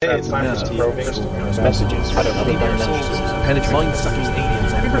it's time for probing messages. I don't know. Penetrating sucking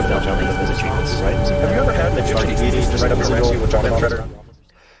aliens and without right? Have you ever had the Egyptian deity just come to rescue with John Treader?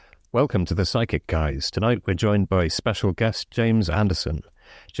 Welcome to the Psychic Guys. Tonight we're joined by special guest James Anderson.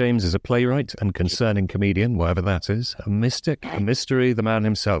 James is a playwright and concerning comedian, whatever that is, a mystic, a mystery, the man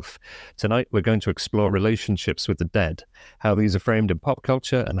himself. Tonight we're going to explore relationships with the dead, how these are framed in pop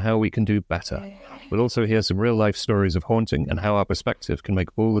culture and how we can do better. We'll also hear some real-life stories of haunting and how our perspective can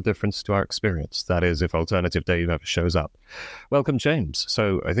make all the difference to our experience. That is, if Alternative Dave ever shows up. Welcome, James.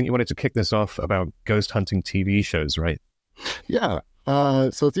 So I think you wanted to kick this off about ghost hunting TV shows, right? Yeah.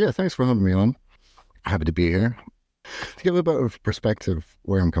 Thanks for having me on. Happy to be here. To give a bit of perspective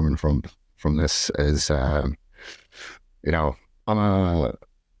where I'm coming from this is, I'm a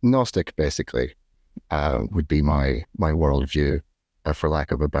Gnostic, basically, would be my worldview, for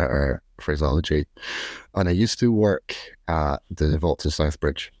lack of a better phraseology. And I used to work at the Vault to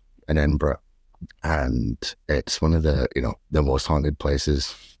Southbridge in Edinburgh, and it's one of the most haunted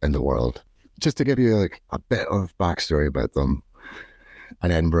places in the world. Just to give you a bit of backstory about them, in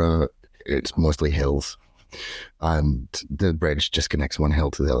Edinburgh, it's mostly hills. And the bridge just connects one hill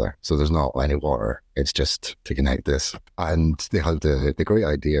to the other, so there's not any water. It's just to connect this. And they had the great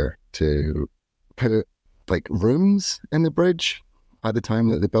idea to put rooms in the bridge at the time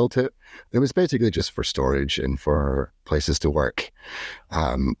that they built it. It was basically just for storage and for places to work,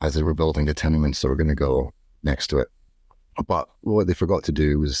 as they were building the tenements that were going to go next to it. But what they forgot to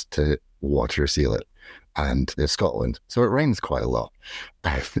do was to water seal it. And it's Scotland, so it rains quite a lot.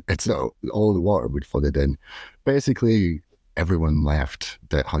 It's not all the water would flood it in. Basically, everyone left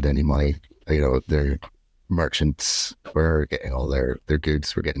that had any money. Their merchants were getting all their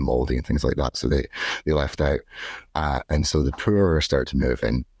goods were getting moldy and things like that, so they left out. And so the poor started to move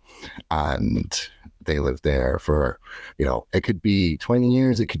in, and they lived there for, it could be 20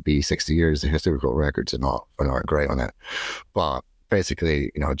 years, it could be 60 years. The historical records are not great on it, but basically,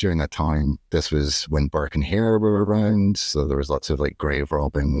 during that time, this was when Burke and Hare were around, so there was lots of grave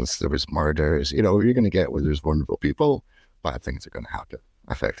robbings, there was murders. You're going to get where there's vulnerable people, bad things are going to happen,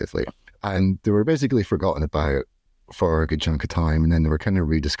 effectively. And they were basically forgotten about for a good chunk of time, and then they were kind of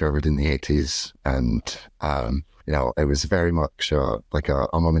rediscovered in the 80s, and it was very much a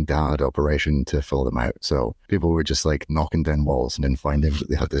mum and dad operation to fill them out. So people were just knocking down walls and then finding that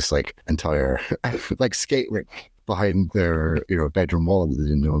they had this entire skate rink behind their bedroom wall that they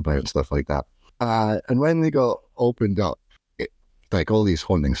didn't know about and stuff like that. And when they got opened up, all these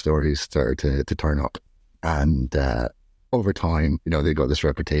haunting stories started to turn up. And over time, they got this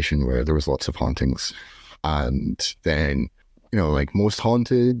reputation where there was lots of hauntings. And then, Most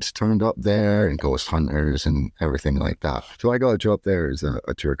Haunted turned up there, and Ghost Hunters and everything like that. So I got a job there as a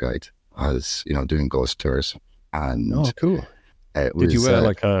tour guide, as, doing ghost tours. And oh, cool. Did you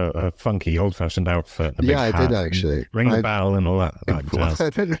wear a funky old-fashioned outfit? Yeah, I did actually. Ring the bell and all that.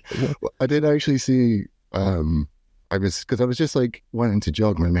 I did actually see. I was just wanting to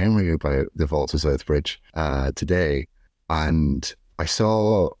jog my memory about the Vault to Southbridge today, and I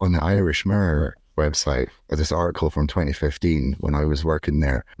saw on the Irish Mirror website this article from 2015 when I was working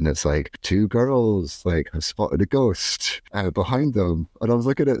there, and it's two girls have spotted a ghost behind them, and I was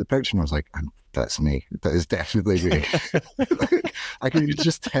looking at the picture and I was like, that's me. That is definitely me. I can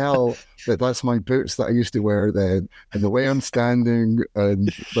just tell that's my boots that I used to wear then, and the way I'm standing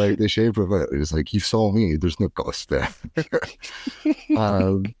and the shape of it is you saw me. There's no ghost there.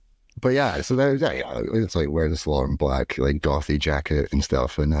 But yeah, so it's wear this long black gothy jacket and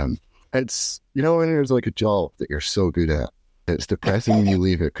stuff, and it's when there's a job that you're so good at, it's depressing when you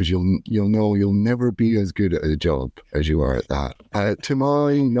leave it, because you'll know you'll never be as good at a job as you are at that. To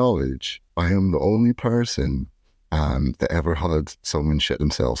my knowledge, I am the only person that ever had someone shit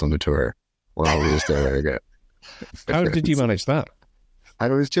themselves on the tour while I was there again. How did you manage that?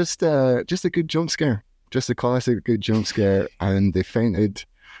 And it was just a good jump scare, just a classic good jump scare, and they fainted.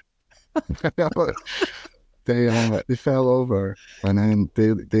 They fell over, and then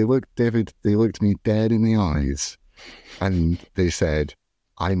they looked me dead in the eyes, and they said,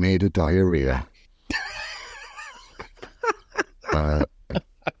 "I made a diarrhea." And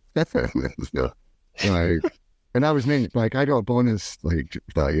that was me. I got a bonus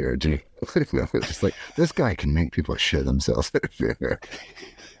that year. It's just this guy can make people shit themselves.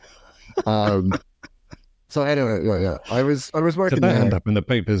 So anyway, yeah. I was working Did that there. end up in the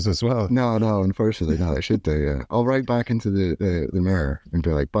papers as well? No, unfortunately not. I should do, yeah. I'll write back into the Mirror and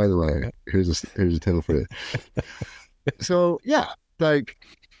be by the way, here's a tale for you. So yeah,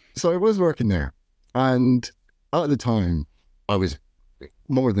 so I was working there, and at the time I was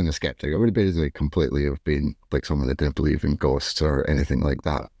more than a skeptic. I would basically completely have been someone that didn't believe in ghosts or anything like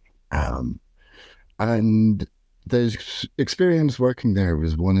that. And the experience working there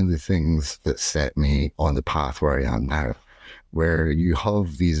was one of the things that set me on the path where I am now, where you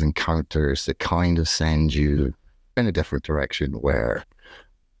have these encounters that kind of send you in a different direction where,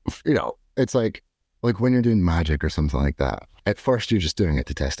 you know, it's like when you're doing magic or something like that, at first you're just doing it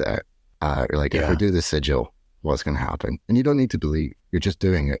to test it out. You're like, if I do the sigil, what's going to happen? And you don't need to believe, you're just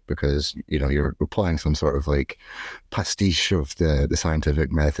doing it because, you know, you're applying some sort of like pastiche of the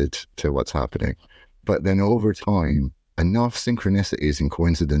scientific method to what's happening. But then over time, enough synchronicities and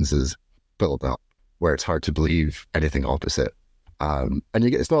coincidences build up where it's hard to believe anything opposite. And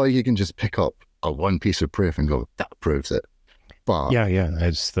it's not like you can just pick up a one piece of proof and go, that proves it. But yeah,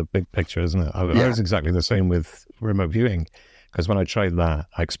 it's the big picture, isn't it? I was exactly the same with remote viewing, because when I tried that,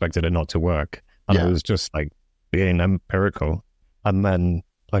 I expected it not to work. And it was just like being empirical. And then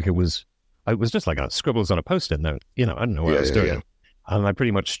like it was just like scribbles on a Post-it note. You know, I don't know what I was doing. Yeah. And I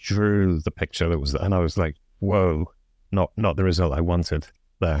pretty much drew the picture that was there. And I was like, whoa, not the result I wanted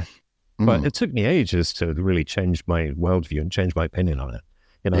there. But it took me ages to really change my worldview and change my opinion on it.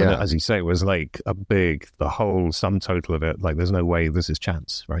 You know, as you say, it was like the whole sum total of it. Like, there's no way this is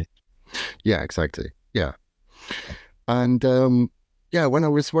chance, right? Yeah, exactly. Yeah. And when I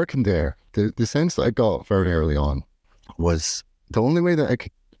was working there, the sense that I got very early on was the only way that I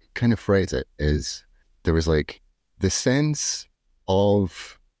could kind of phrase it is there was like the sense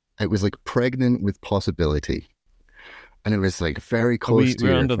of, it was like pregnant with possibility. And it was like very close to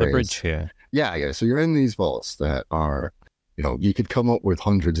we're your under face. The bridge here. Yeah. So you're in these vaults that are, you know, you could come up with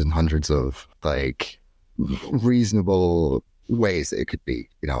hundreds and hundreds of like reasonable ways that it could be.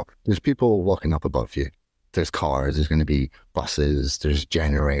 You know, there's people walking up above you. There's cars, there's going to be buses, there's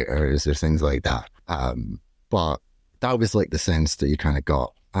generators, there's things like that. But that was like the sense that you kind of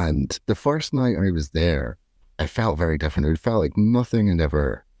got. And the first night I was there, I felt very different. It felt like nothing I'd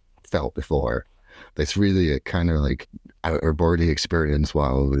ever felt before. It's really a kind of like outer body experience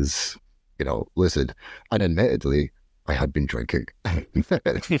while I was, you know, lucid. And admittedly, I had been drinking.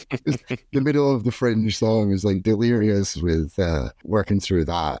 The middle of the Fringe song was like delirious with working through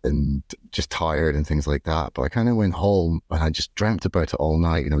that and just tired and things like that. But I kind of went home and I just dreamt about it all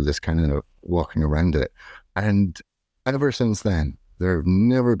night, you know, just kind of walking around it. And ever since then, they've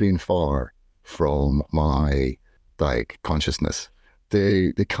never been far from my like consciousness.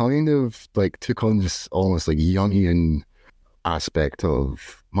 They kind of like took on this almost like Jungian aspect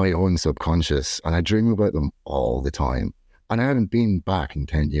of my own subconscious, and I dream about them all the time. And I haven't been back in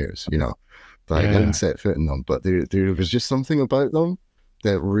 10 years, you know, like I didn't set foot in them, but there was just something about them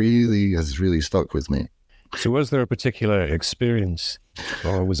that really has really stuck with me. So was there a particular experience,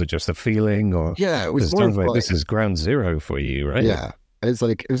 or was it just a feeling? Or it was more like this is ground zero for you, right? Yeah, it's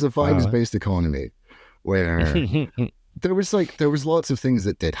like it was a vibes-based economy where there was lots of things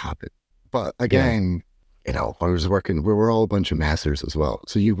that did happen, but again, you know, I was working. We were all a bunch of messers as well,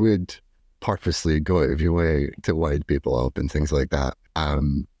 so you would purposely go out of your way to wind people up and things like that.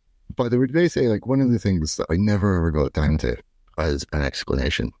 But they would basically like one of the things that I never ever got down to as an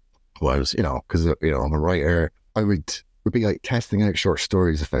explanation was, you know, because you know I'm a writer, I would be like testing out short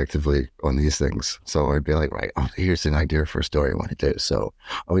stories effectively on these things. So I'd be like, right, here's an idea for a story I want to do. So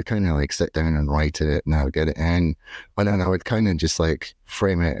I would kind of like sit down and write it, and I would get it in, and then I would kind of just like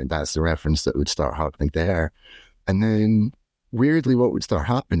frame it, and that's the reference that would start happening there. And then weirdly, what would start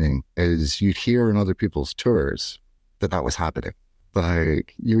happening is you'd hear in other people's tours that was happening.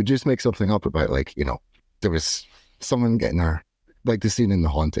 Like you would just make something up about, like, you know, there was someone getting her, like the scene in The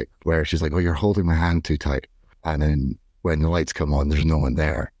Haunting where she's like, oh, you're holding my hand too tight. And then when the lights come on, there's no one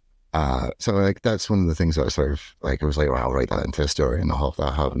there. So like that's one of the things that I sort of like, I was like, well, I'll write that into a story and I'll have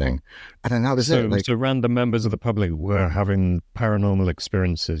that happening. And then that was it. Like, so random members of the public were having paranormal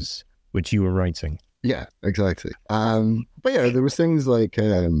experiences, which you were writing. Yeah, exactly. But yeah, there was things like,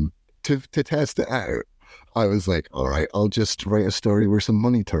 to test it out, I was like, all right, I'll just write a story where some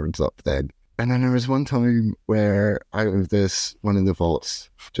money turns up then. And then there was one time where out of one of the vaults,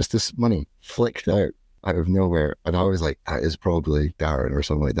 just this money flicked out of nowhere. And I was like, that is probably Darren or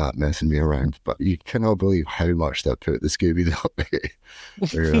something like that messing me around. But you cannot believe how much that put the Scooby up me.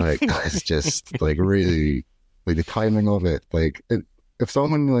 You're like, that's just like really, like the timing of it. Like if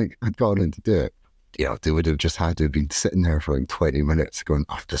someone like had gone in to do it, you know, they would have just had to have been sitting there for like 20 minutes going,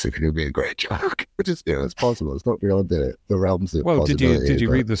 oh, this is going to be a great joke. Which is, you know, it's possible. It's not beyond the realms of possibility. Did you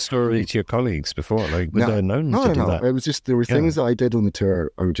read the story to your colleagues before? Like, were they known to do that? It was just, there were things that I did on the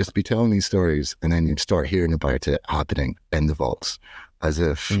tour. I would just be telling these stories and then you'd start hearing about it happening in the vaults. As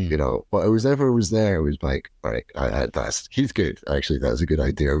if, you know, whatever was there was like, all right, he's good. Actually, that's a good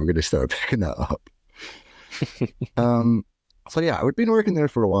idea. We're going to start picking that up. So yeah, I'd been working there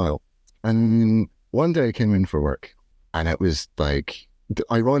for a while. And one day I came in for work, and it was like,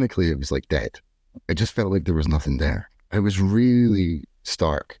 ironically, it was like dead. It just felt like there was nothing there. It was really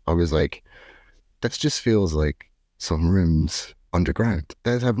stark. I was like, this just feels like some rooms underground.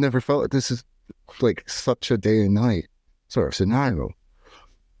 I've never felt like this is like such a day and night sort of scenario.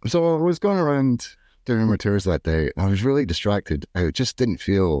 So I was going around doing my tours that day, and I was really distracted. I just didn't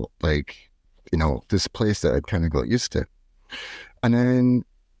feel like, this place that I'd kind of got used to. And then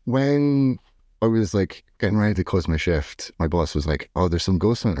when I was like getting ready to close my shift, my boss was like, oh, there's some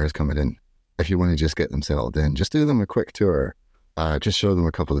ghost hunters coming in. If you want to just get them settled in, just do them a quick tour. Just show them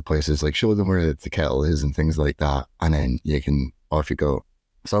a couple of places, like show them where the kettle is and things like that. And then off you go.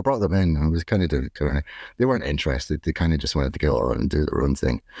 So I brought them in, and I was kind of doing it. They weren't interested. They kind of just wanted to go around and do their own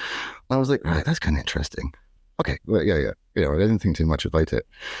thing. And I was like, right, that's kind of interesting. Okay, well, yeah. I didn't think too much about it.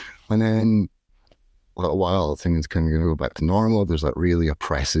 And then a little while, things kind of go back to normal. There's that really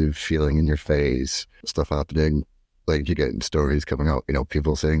oppressive feeling in your face, stuff happening. Like you get stories coming out,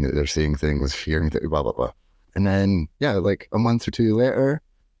 people saying that they're seeing things, hearing things, blah, blah, blah. And then, like a month or two later,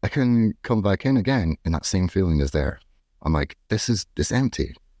 I can come back in again, and that same feeling is there. I'm like, this is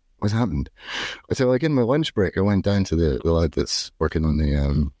empty. What's happened? So like in my lunch break, I went down to the lad that's working on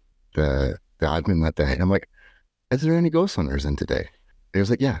the admin that day. And I'm like, is there any ghost hunters in today? And he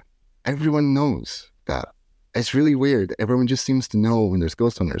was like, yeah, everyone knows that. It's really weird. Everyone just seems to know when there's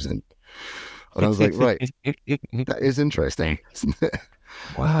ghost hunters in. And I was like, right, that is interesting.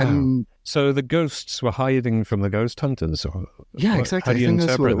 Wow. So the ghosts were hiding from the ghost hunters? Or yeah, exactly. I think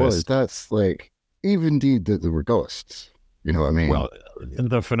that's what it was. That's like, even indeed that there were ghosts. You know what I mean? Well,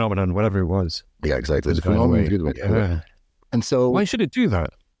 the phenomenon, whatever it was. Yeah, exactly. The phenomenon. Yeah. And so... why should it do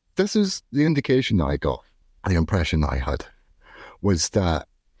that? This is the indication that I got, the impression that I had, was that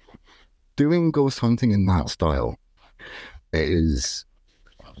doing ghost hunting in that style is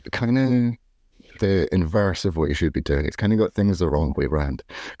kind of the inverse of what you should be doing. It's kind of got things the wrong way around,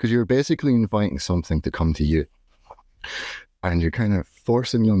 because you're basically inviting something to come to you, and you're kind of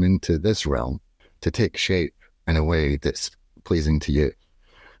forcing them into this realm to take shape in a way that's pleasing to you.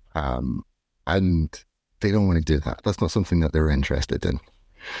 And they don't want to do that. That's not something that they're interested in.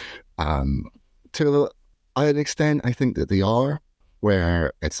 To an extent, I think that they are,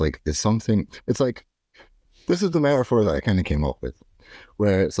 where it's like, this is the metaphor that I kind of came up with,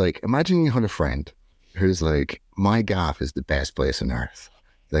 where it's like, imagine you had a friend who's like, my gaff is the best place on earth.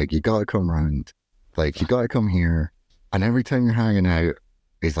 Like, you got to come around. Like, you got to come here. And every time you're hanging out,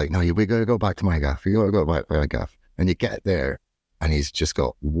 he's like, no, we got to go back to my gaff. You got to go back to my gaff. And you get there, and he's just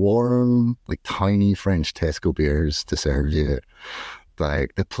got warm, like tiny French Tesco beers to serve you.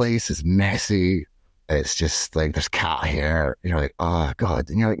 Like, the place is messy. It's just like, there's cat hair. You're like, oh God.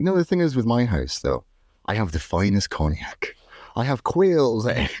 And you're like, no, the thing is with my house though, I have the finest cognac. I have quail's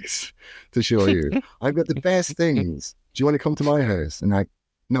eggs to show you. I've got the best things. Do you want to come to my house? And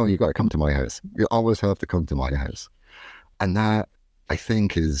no, you got to come to my house. You always have to come to my house. And that, I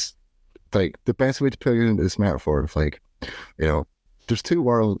think, is like the best way to put it into this metaphor of like, there's two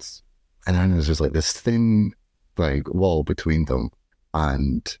worlds, and then there's just like this thin like wall between them,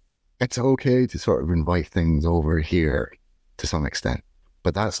 and it's okay to sort of invite things over here to some extent,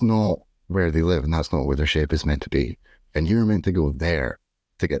 but that's not where they live, and that's not where their shape is meant to be. And you're meant to go there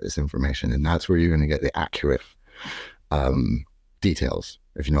to get this information, and that's where you're going to get the accurate details,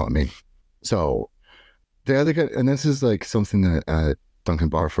 if you know what I mean. So the other guy, and this is like something that Duncan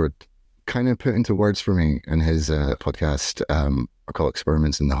Barford kind of put into words for me in his podcast, I call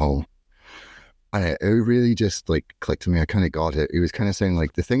Experiments in the Hole. And it really just like clicked to me. I kind of got it. He was kind of saying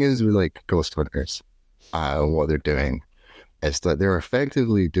like, the thing is with like ghost hunters, what they're doing is that they're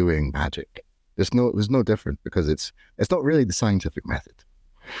effectively doing magic. There's no difference, because it's not really the scientific method,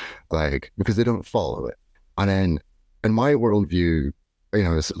 like, because they don't follow it. And then in my worldview,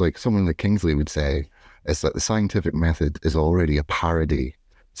 it's like someone like Kingsley would say, it's that the scientific method is already a parody.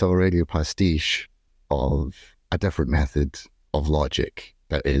 It's already a pastiche of a different method of logic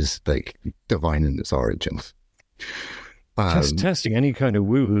that is like divine in its origins. Just testing any kind of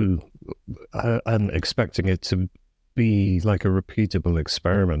woo-woo and expecting it to be like a repeatable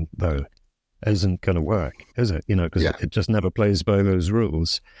experiment, though, isn't going to work, is it? Because it just never plays by those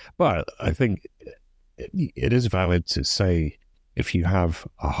rules. But I think it is valid to say, if you have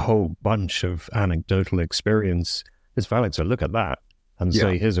a whole bunch of anecdotal experience, it's valid to look at that and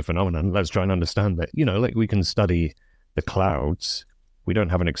say, here's a phenomenon, let's try and understand that. Like we can study the clouds. We don't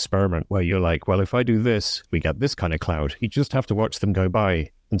have an experiment where you're like, well, if I do this, we get this kind of cloud. You just have to watch them go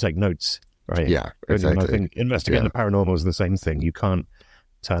by and take notes, right? Yeah, exactly. And I think investigating the paranormal is the same thing. You can't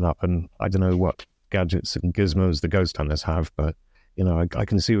turn up and, I don't know what gadgets and gizmos the ghost hunters have, but you know, I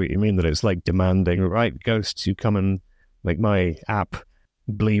can see what you mean, that it's like demanding, right, ghosts, you come and make my app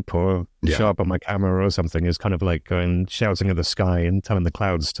bleep or show up on my camera or something, is kind of like going shouting at the sky and telling the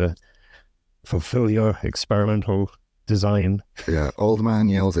clouds to fulfill your experimental design. Yeah, old man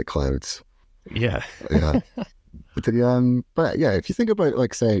yells at clouds. Yeah. Yeah. But yeah, if you think about,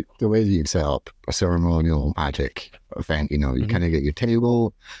 like, say, the way that you'd set up a ceremonial magic event, you know, you kind of get your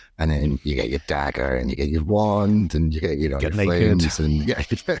table, and then you get your dagger, and you get your wand, and you get, you know, Get your naked. flames, and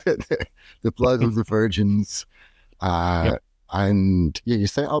the blood of the virgins. And you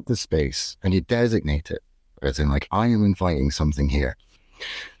set up the space, and you designate it, as in, like, I am inviting something here.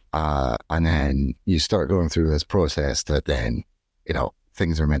 And then you start going through this process that then, you know,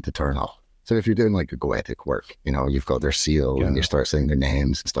 things are meant to turn off. So if you're doing like a goetic work, you know, you've got their seal and you start saying their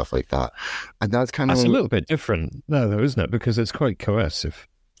names and stuff like that. And that's kind of... That's a little bit different, though, isn't it? Because it's quite coercive.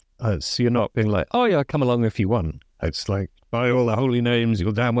 So you're not being like, oh yeah, come along if you want. It's like, by all the holy names,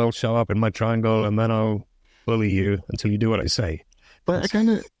 you'll damn well show up in my triangle, and then I'll bully you until you do what I say. But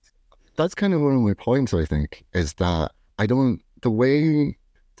that's kind of one of my points, I think, is that the way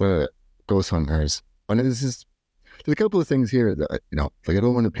the ghost hunters, and there's a couple of things here that, you know, like, I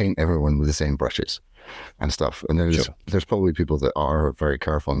don't want to paint everyone with the same brushes and stuff. And there's probably people that are very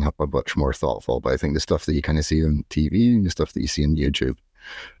careful and are much more thoughtful. But I think the stuff that you kind of see on TV and the stuff that you see on YouTube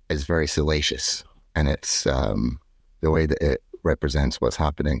is very salacious, and it's the way that it represents what's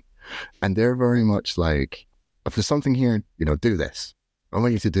happening. And they're very much like, if there's something here, you know, do this. I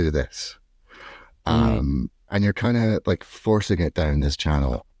want you to do this. And you're kind of like forcing it down this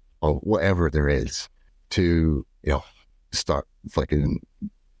channel, or whatever there is, to, you know, start flicking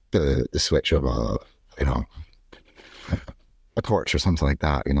the switch of a torch or something like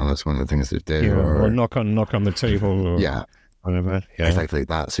that. You know, that's one of the things they do. Yeah, or knock on the table, or whatever. Yeah, exactly like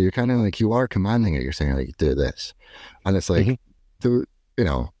that. So you're kind of like, you are commanding it. You're saying, like, do this, and it's like, you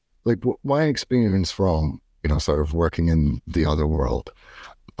know, like, my experience from, you know, sort of working in the other world,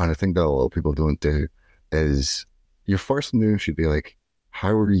 and I think that a lot of people don't do, is your first move should be like,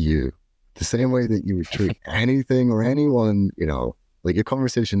 how are you? The same way that you would treat anything or anyone, you know, like, your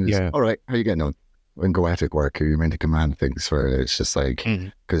conversation is, all right, how are you getting on? In goetic work, you're meant to command things, where it's just like,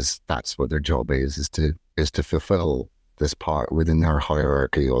 because that's what their job is to fulfill this part within their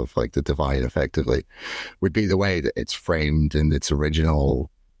hierarchy of, like, the divine, effectively, would be the way that it's framed in its original,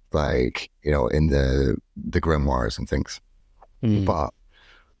 like, you know, in the grimoires and things. But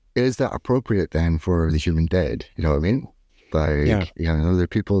is that appropriate then for the human dead? You know what I mean? Like, you know, there are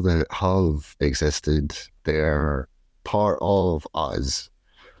people that have existed, they're part of us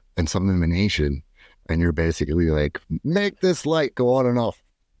in some emanation, and you're basically like, make this light go on and off.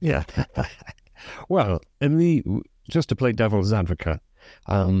 Yeah. Well, just to play devil's advocate,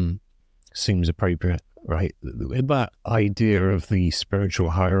 seems appropriate, right? In that idea of the spiritual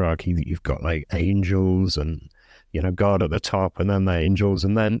hierarchy, that you've got, like, angels and, you know, God at the top, and then the angels,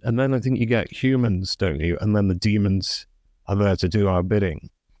 and then I think you get humans, don't you? And then the demons are there to do our bidding.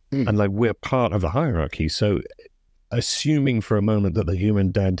 And, like, we're part of the hierarchy. So assuming for a moment that the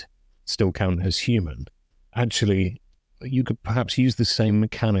human dead still count as human, actually, you could perhaps use the same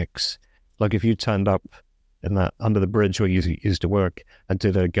mechanics. Like, if you turned up in that under the bridge where you used to work and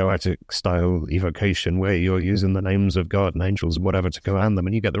did a goetic style evocation where you're using the names of God and angels and whatever to command them,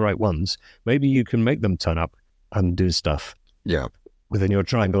 and you get the right ones, maybe you can make them turn up and do stuff within your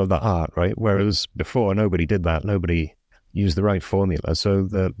triangle of the art, right? Whereas before, nobody did that. Nobody used the right formula. So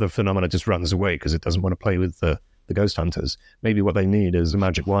the phenomena just runs away because it doesn't want to play with the ghost hunters. Maybe what they need is a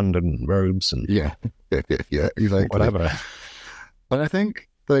magic wand and robes and exactly. whatever. But I think,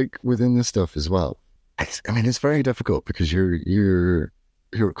 like, within this stuff as well, it's very difficult, because you're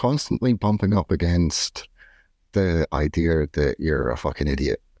constantly bumping up against the idea that you're a fucking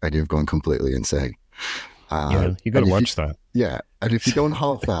idiot and you've gone completely insane. You got to watch that. Yeah, and if you don't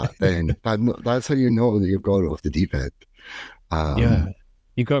have that, then that's how you know that you've gone off the deep end.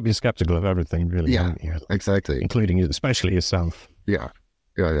 You've got to be skeptical of everything, really. Yeah, exactly, including especially yourself. Yeah.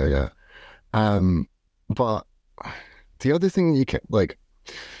 But the other thing you can't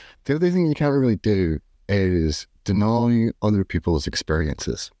really do is deny other people's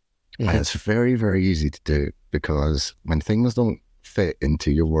experiences. And it's very, very easy to do, because when things don't fit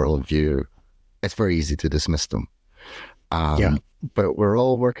into your worldview, it's very easy to dismiss them. But we're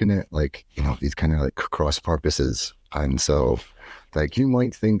all working at, like, you know, these kind of, like, cross purposes. And so, like, you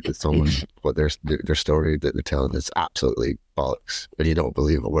might think that someone, what their story that they're telling is absolutely bollocks, and you don't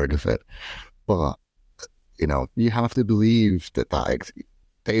believe a word of it. But, you know, you have to believe that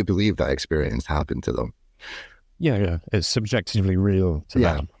they believe that experience happened to them. Yeah. It's subjectively real to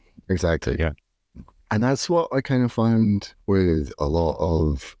them. Exactly. Yeah. And that's what I kind of found with a lot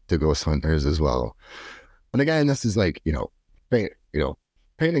of the ghost hunters as well. And again, this is like,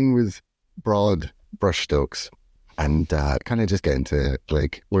 painting with broad brushstrokes and kind of just getting to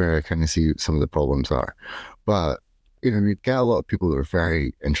like where I kind of see some of the problems are. But, you get a lot of people that are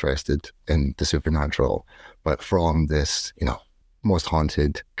very interested in the supernatural, but from this, most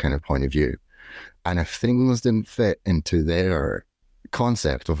haunted kind of point of view. And if things didn't fit into their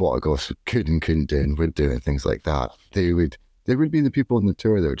concept of what a ghost could and couldn't do and would do and things like that, they would be the people in the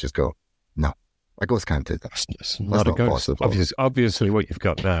tour that would just go, no, a ghost can't do that. It's not a ghost. Obviously, what you've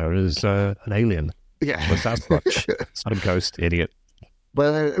got there is an alien. Yeah. What's that much? It's not a ghost, idiot.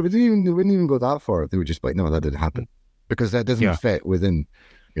 But it wouldn't even go that far. They would just be like, no, that didn't happen. Because that doesn't fit within,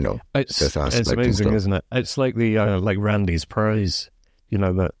 this aspect. It's amazing, isn't it? It's like the like Randy's Prize,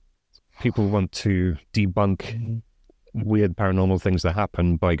 that people want to debunk weird paranormal things that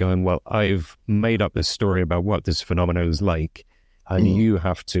happen by going, well, I've made up this story about what this phenomenon is like, and you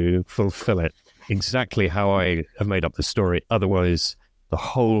have to fulfill it exactly how I have made up the story. Otherwise, the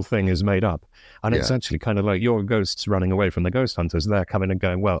whole thing is made up. And it's actually kind of like your ghosts running away from the ghost hunters. They're coming and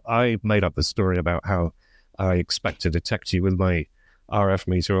going, well, I made up the story about how I expect to detect you with my RF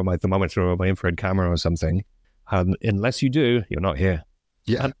meter or my thermometer or my infrared camera or something. And unless you do, you're not here.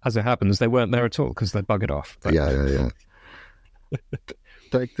 Yeah. And as it happens, they weren't there at all because they buggered off. But... Yeah.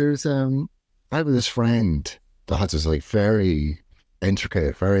 Like there's, I have this friend that has this like very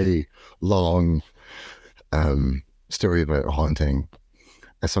intricate, very long story about haunting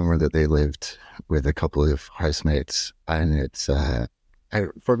somewhere that they lived with a couple of housemates. And it's,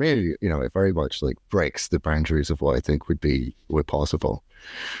 for me, it very much like breaks the boundaries of what I think would possible.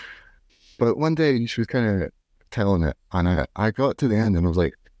 But one day she was kind of telling it, and I got to the end and I was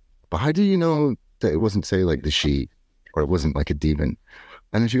like, but how do you know that it wasn't, say, like the she, or it wasn't like a demon?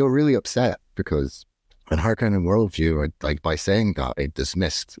 And then she got really upset because in her kind of worldview, like by saying that, I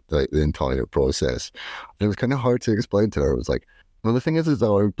dismissed the entire process. And it was kind of hard to explain to her. It was like, well, the thing is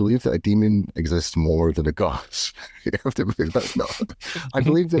though, I believe that a demon exists more than a ghost. You have to believe that's not. I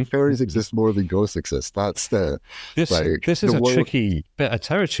believe that fairies exist more than ghosts exist. That's the... This is a tricky bit of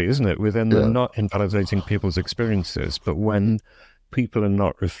territory, isn't it? Within the not invalidating people's experiences, but when people are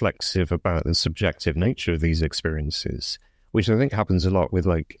not reflexive about the subjective nature of these experiences, which I think happens a lot with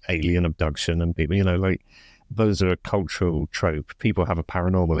like alien abduction and people, like those are a cultural trope. People have a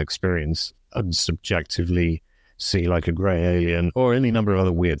paranormal experience and subjectively see like a grey alien or any number of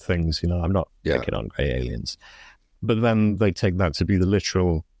other weird things. I'm not picking on grey aliens, but then they take that to be the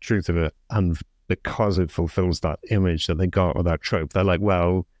literal truth of it, and because it fulfills that image that they got or that trope, they're like,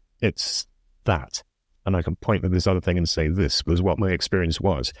 well, it's that, and I can point to this other thing and say this was what my experience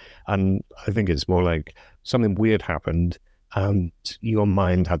was. And I think it's more like something weird happened and your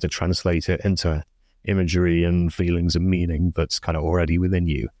mind had to translate it into imagery and feelings and meaning that's kind of already within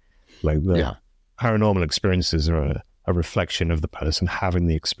you. Like the paranormal experiences are a reflection of the person having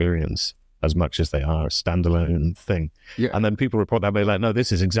the experience as much as they are a standalone thing. Yeah. And then people report that, they're like, no,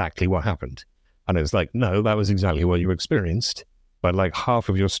 this is exactly what happened. And it's like, no, that was exactly what you experienced. But like half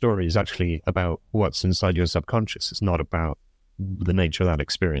of your story is actually about what's inside your subconscious. It's not about the nature of that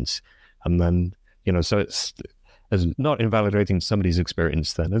experience. And then, so it's not invalidating somebody's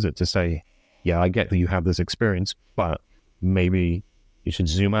experience then, is it? To say, yeah, I get that you have this experience, but maybe you should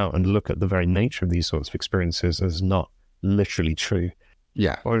zoom out and look at the very nature of these sorts of experiences as not literally true.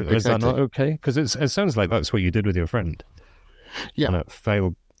 Yeah. Or is that not okay? Because it sounds like that's what you did with your friend. Yeah. And it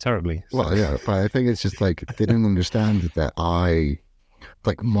failed terribly. So. Well, yeah, but I think it's just like they didn't understand that my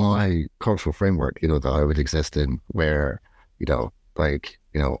cultural framework, that I would exist in where,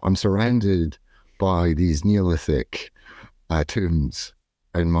 I'm surrounded by these Neolithic tombs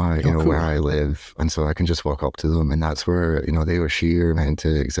in my, cool. where I live. And so I can just walk up to them, and that's where, they were sheer meant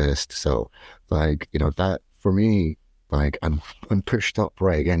to exist. So that for me, I'm pushed up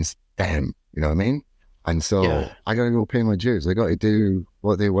right against them, you know what I mean? And so I got to go pay my dues. I got to do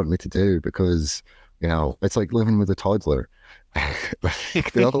what they want me to do because, it's like living with a toddler.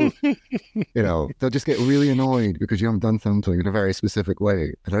 They'll just get really annoyed because you haven't done something in a very specific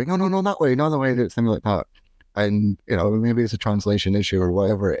way. And they're like, no, not that way, not the way, something like that. And, maybe it's a translation issue or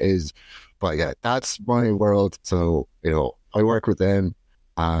whatever it is. But yeah, that's my world. So, I work with them.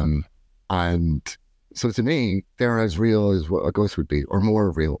 And so to me, they're as real as what a ghost would be, or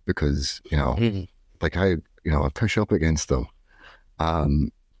more real because, I push up against them.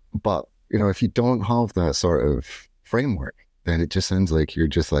 But, if you don't have that sort of framework, then it just sounds like you're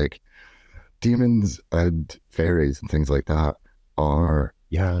just like demons and fairies and things like that are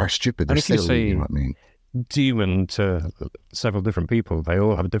stupid. They're silly, you know what I mean? Demon to several different people, they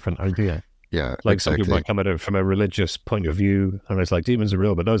all have a different idea. Yeah, Like some people exactly. might come at it from a religious point of view, and it's like demons are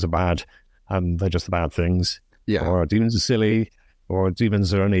real, but those are bad, and they're just the bad things. Yeah, Or demons are silly, or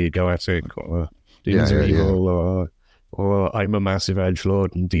demons are only egoic, or demons Yeah, are yeah, yeah. evil, or I'm a massive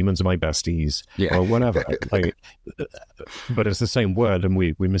edgelord and demons are my besties, Yeah. or whatever. Like, but it's the same word, and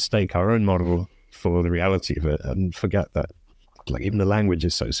we mistake our own model for the reality of it, and forget that, like, even the language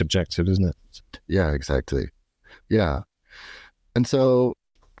is so subjective, isn't it? Yeah, exactly. Yeah. And so,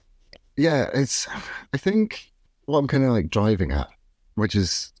 yeah, I think what I'm kind of like driving at, which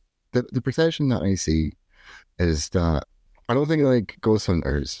is the perception that I see is that I don't think like ghost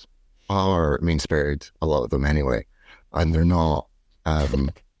hunters are mean-spirited, a lot of them anyway, and they're not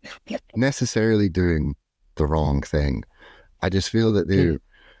necessarily doing the wrong thing. I just feel that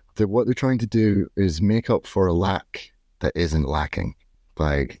that what they're trying to do is make up for a lack that isn't lacking.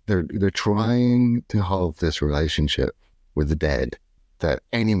 Like they're trying to have this relationship with the dead that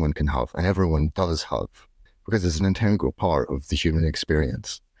anyone can have and everyone does have, because it's an integral part of the human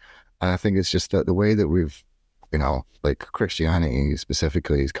experience. And I think it's just that the way that we've, like Christianity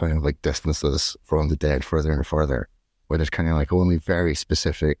specifically is kind of like distanced us from the dead further and further, where there's kind of like only very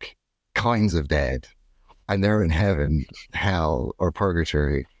specific kinds of dead, and they're in heaven, hell, or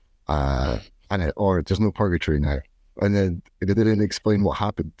purgatory, or there's no purgatory now. And then they didn't explain what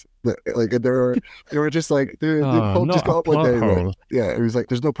happened. Like they were just like they just got up one day. Like, yeah, it was like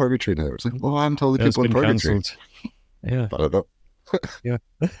there's no purgatory now. It's like, well, I'm told the people in purgatory. Cancelled. Yeah, I don't know. Yeah.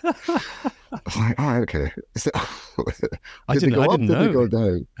 I was like, all right, okay. So, I didn't know. Did they go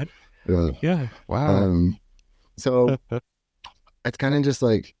down? Yeah. Wow. So it's kind of just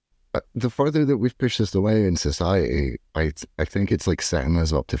like the further that we've pushed this away in society, I think it's like setting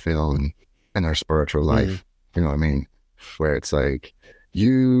us up to fail in our spiritual life. You know what I mean? Where it's like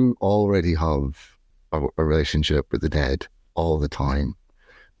you already have a relationship with the dead all the time.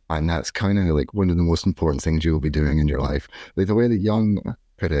 And that's kind of like one of the most important things you'll be doing in your life. Like the way that Jung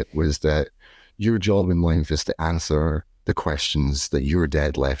put it was that your job in life is to answer the questions that your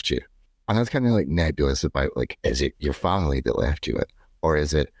dead left you. And that's kind of like nebulous about like, is it your family that left you it? Or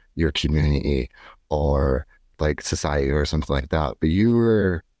is it your community or like society or something like that? But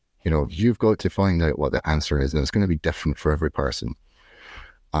you've got to find out what the answer is, and it's going to be different for every person.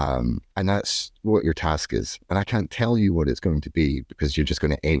 And that's what your task is. And I can't tell you what it's going to be because you're just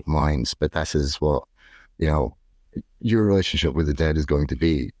going to ape minds, but this is what, your relationship with the dead is going to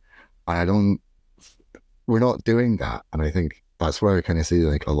be. And we're not doing that. And I think that's where I kind of see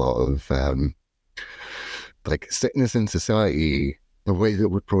like a lot of, like sickness in society, the way that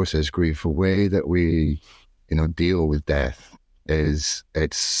we process grief, the way that we, deal with death is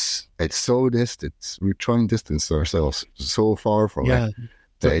it's so distant. We try and distance ourselves so far from it.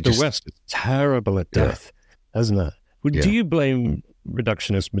 The West is terrible at death, isn't it? Do you blame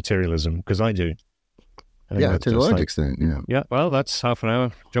reductionist materialism? Because I do. To a large extent, yeah. Yeah, well, that's half an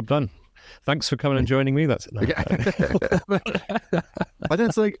hour, job done. Thanks for coming and joining me. That's But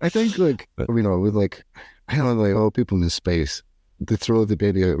it's like, I think like, with like, people in this space, they throw the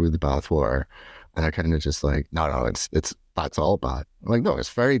baby out with the bathwater, and I kind of just like, no, that's all bad. I'm like, no, it's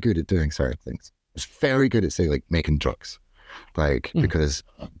very good at doing certain things. It's very good at, say, like making drugs. Like, because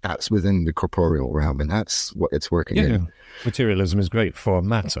that's within the corporeal realm and that's what it's working in. Materialism is great for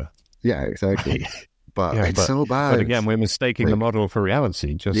matter. Yeah, exactly. But it's so bad. But again, we're mistaking the model for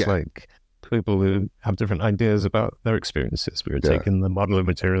reality, just like people who have different ideas about their experiences. We were taking the model of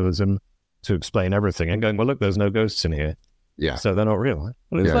materialism to explain everything and going, well, look, there's no ghosts in here. Yeah. So they're not real.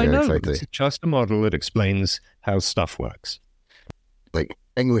 Well, it's exactly. It's just a model that explains how stuff works. Like,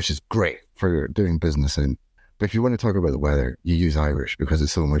 English is great for doing business in. But if you want to talk about the weather, you use Irish because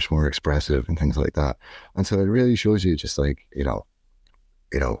it's so much more expressive and things like that. And so it really shows you just like,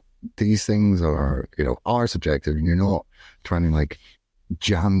 these things are subjective, and you're not trying to like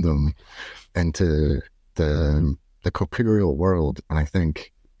jam them into the corporeal world. And I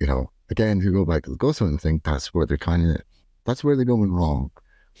think, again, if you go back to the ghost hunting thing, that's where they're going wrong,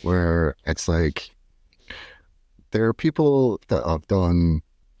 where it's like, there are people that have done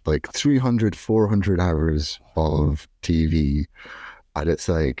like 300, 400 hours of TV, and it's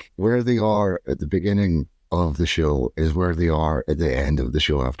like where they are at the beginning of the show is where they are at the end of the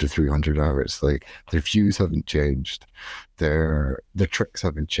show after 300 hours. Like, their views haven't changed, their tricks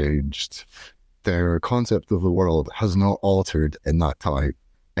haven't changed, their concept of the world has not altered in that time.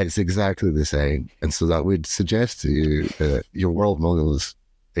 It's exactly the same. And so that would suggest to you that your world model is,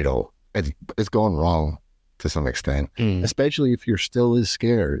 it's gone wrong to some extent, especially if you're still as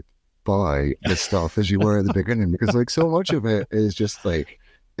scared by this stuff as you were at the beginning, because like so much of it is just like,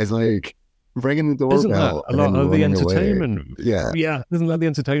 it's like ringing the Isn't that doorbell. a lot of the running away. entertainment? Yeah. Yeah. Isn't that the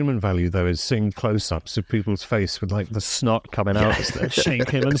entertainment value, though, is seeing close-ups of people's face with, like, the snot coming out as they're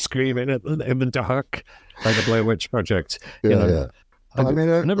shaking and screaming in the dark, like the Blair Witch Project. Yeah. I I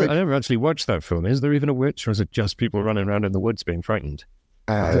never actually watched that film. Is there even a witch, or is it just people running around in the woods being frightened?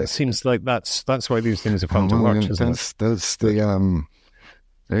 It seems like that's why these things are fun to watch, isn't it? That's the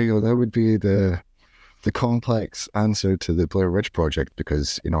there you go. That would be the complex answer to the Blair Witch Project,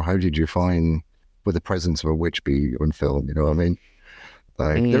 because how did you find would the presence of a witch be on film? You know what I mean?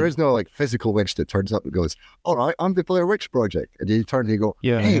 Like there is no like physical witch that turns up and goes, "All right, I'm the Blair Witch Project," and you turn and you go,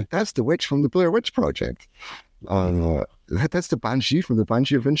 "Hey, that's the witch from the Blair Witch Project." That's the Banshee from the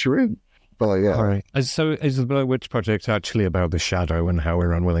Banshee of Inisherin. But yeah. All right. So is the Blair Witch Project actually about the shadow and how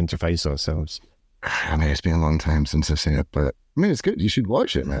we're unwilling to face ourselves? I mean, it's been a long time since I've seen it, but I mean, it's good. You should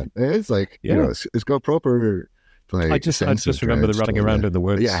watch it, man. It's like, it's got proper. Like, I just remember the running around in the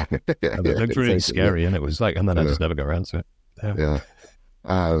woods. Yeah. And it looked really scary, and it was like, and then I just never got around to it. Yeah.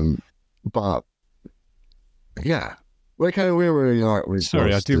 But yeah, like kind of we were.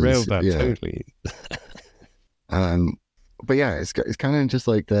 Sorry, I derailed that totally. But yeah, it's kind of just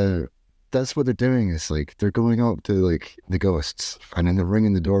like that's what they're doing. Is like they're going up to like the ghosts, and then they're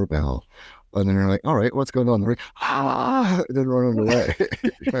ringing the doorbell, and then they're like, "All right, what's going on?" They're like, and then running away.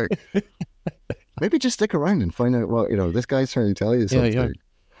 Like, maybe just stick around and find out what this guy's trying to tell you something. Yeah.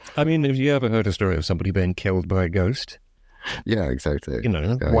 I mean, have you ever heard a story of somebody being killed by a ghost? Yeah, exactly.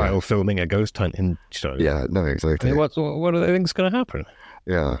 While filming a ghost hunting show. Yeah, no, exactly. I mean, what do they think's going to happen?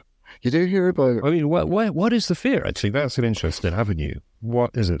 Yeah. You do hear about... I mean, what is the fear, actually? That's an interesting avenue. What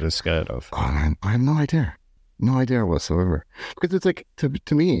is it they're scared of? Oh, man, I have no idea. No idea whatsoever. Because it's like,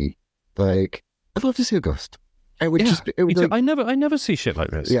 to me, like, I'd love to see a ghost. It would I never see shit like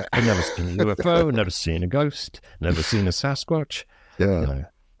this. Yeah. I've never seen a UFO, never seen a ghost, never seen a Sasquatch. Yeah.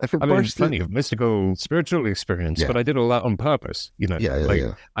 I mean, plenty of mystical, spiritual experience, but I did all that on purpose,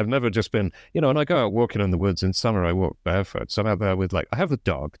 I've never just been, and I go out walking in the woods in summer, I walk barefoot, so I'm out there with, like, I have the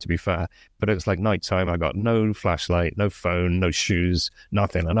dog, to be fair, but it's like nighttime, I got no flashlight, no phone, no shoes,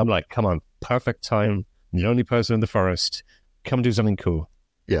 nothing, and I'm like, come on, perfect time, I'm the only person in the forest, come do something cool.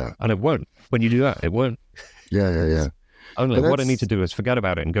 Yeah. And it won't. When you do that, it won't. Yeah. Only what I need to do is forget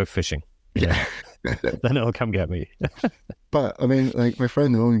about it and go fishing. Yeah. Then it'll come get me. But I mean, like my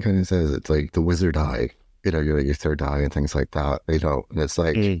friend Owen kind of says, it's like the wizard eye, your third eye and things like that. And it's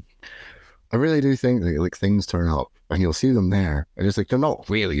like, I really do think that like things turn up and you'll see them there, and it's like they're not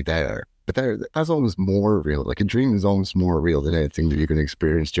really there, but that's almost more real. Like a dream is almost more real than anything that you can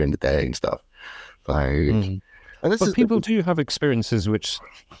experience during the day and stuff. Like, but people do have experiences which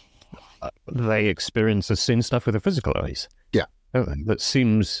they experience as seeing stuff with their physical eyes. Yeah, that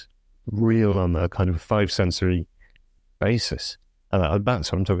seems real on a kind of five sensory basis, and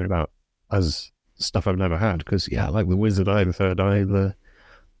that's what I'm talking about as stuff I've never had. Because like the wizard eye, the third eye, the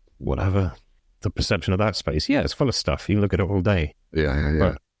whatever, the perception of that space, it's full of stuff. You look at it all day. Yeah.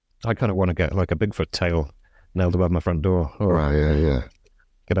 But I kind of want to get like a Bigfoot tail nailed above my front door, or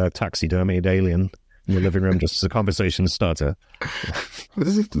get a taxidermied alien in the living room just as a conversation starter. But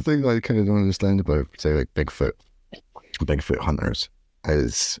this is the thing I kind of don't understand about, say, like Bigfoot hunters,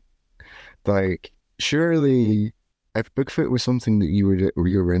 is like, surely if Bigfoot was something that you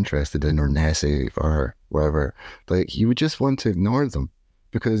were interested in, or Nessie or whatever, like you would just want to ignore them,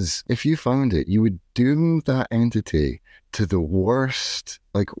 because if you found it, you would doom that entity to the worst,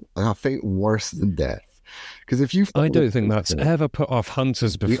 like I think worse than death. Because if you, I don't think that's ever put off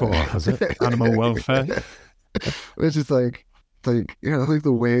hunters before, has it? Animal welfare. It's just like like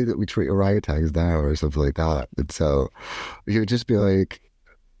the way that we treat orangutans now or something like that. And so you'd just be like,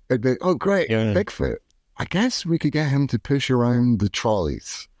 it'd be, oh great, Bigfoot. I guess we could get him to push around the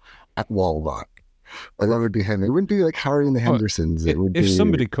trolleys at Walmart. And that would be him. It wouldn't be like Harry and the Hendersons. If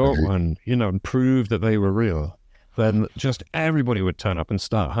somebody caught one, and proved that they were real, then just everybody would turn up and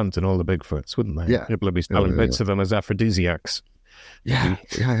start hunting all the Bigfoots, wouldn't they? Yeah. People would be selling bits of them as aphrodisiacs. Yeah,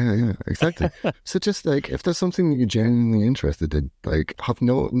 exactly. So just like, if there's something that you're genuinely interested in, like, have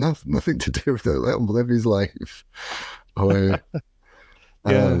nothing to do with it, let him live his life. Or,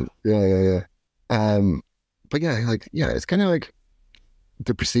 But it's kind of like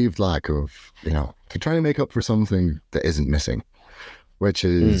the perceived lack of, they're trying to make up for something that isn't missing, which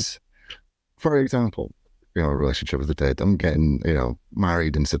is, for example, a relationship with the dead. I'm getting,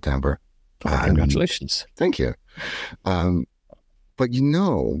 married in September. Congratulations. Thank you. But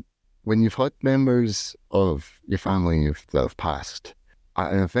when you've had members of your family that have passed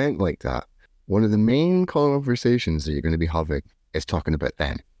at an event like that, one of the main conversations that you're going to be having is talking about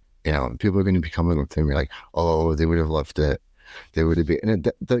them. People are going to be coming up to me like, oh, they would have loved it. they would be,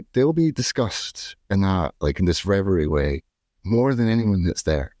 and they'll be discussed in that, like in this reverie way, more than anyone that's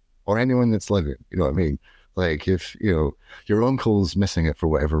there or anyone that's living. You know what I mean? Like if, you know, your uncle's missing it for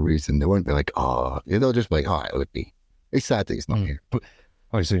whatever reason, they won't be like, oh, they'll just be like, oh, it would be. It's sad that he's not here. But,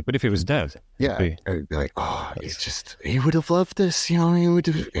 I see. But if he was dead, yeah, it would be like, oh, he would have loved this. You know, he would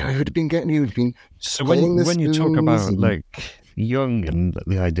have been. So when you talk about like Jung and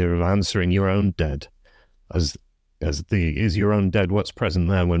the idea of answering your own dead, is your own dead what's present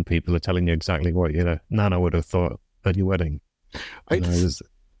there when people are telling you exactly what, you know, Nana would have thought at your wedding? I don't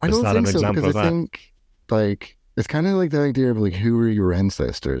think so, because I think like it's kind of like the idea of like, who are your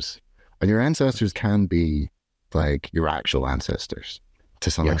ancestors, and your ancestors can be like your actual ancestors to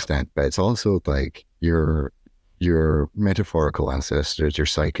some extent, but it's also like your metaphorical ancestors, your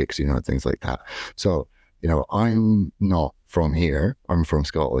psychics, you know, things like that. So, you know, I'm not from here. I'm from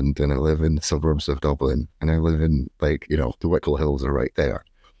Scotland, and I live in the suburbs of Dublin, and I live in, like, you know, the Wicklow Hills are right there.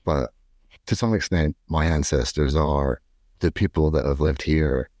 But to some extent, my ancestors are the people that have lived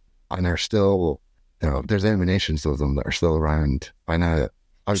here and are still, you know, there's emanations of them that are still around.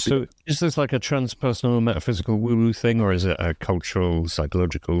 So is this like a transpersonal metaphysical woo-woo thing, or is it a cultural,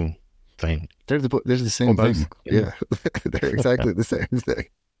 psychological thing? They're the same thing. Yeah, they're exactly the same thing.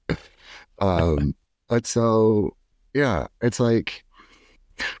 And so, yeah, it's like,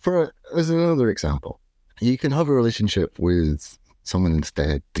 as another example, you can have a relationship with someone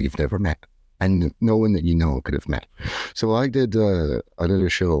instead that you've never met, and no one that you know could have met. So I did a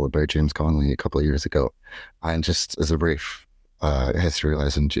show about James Connolly a couple of years ago, and just as a brief history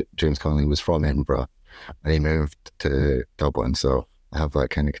lesson, James Connolly was from Edinburgh, and he moved to Dublin, so I have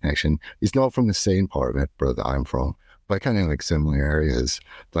that kind of connection. He's not from the same part of Edinburgh that I'm from, but kind of like similar areas.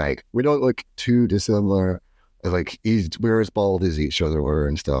 Like, we don't look too dissimilar. Like, we're as bald as each other were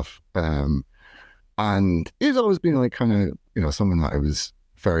and stuff. And he's always been like kind of, you know, someone that I was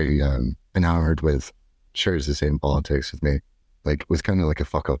very enamored with, shares the same politics with me, like was kind of like a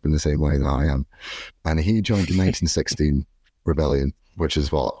fuck up in the same way that I am. And he joined the 1916 rebellion, which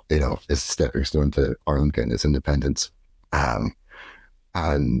is what, you know, is stepping stone to Ireland getting its independence.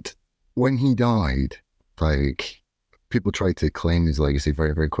 And when he died, like, people tried to claim his legacy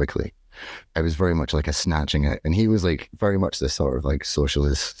very, very quickly. It was very much like a snatching it. And he was like very much this sort of like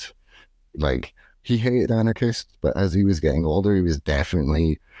socialist, like, he hated anarchists, but as he was getting older, he was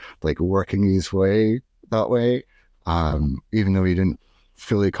definitely like working his way that way, even though he didn't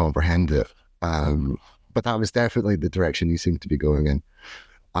fully comprehend it. But that was definitely the direction he seemed to be going in.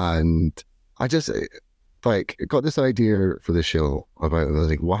 And I just like got this idea for the show about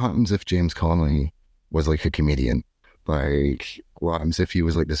like, what happens if James Connolly was like a comedian? Like, what happens if he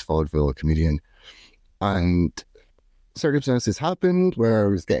was like this vaudeville comedian? And circumstances happened where I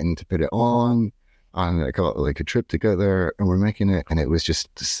was getting to put it on, and I got like a trip together, and we're making it, and it was just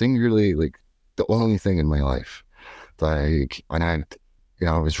singularly like the only thing in my life. Like, and I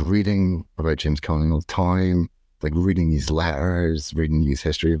was reading about James Connolly all the time, like reading his letters, reading his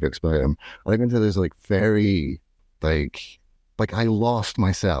history books about him. I got into this like very like I lost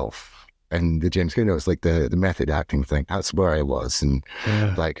myself. And the James Connolly, it's like the method acting thing. That's where I was. And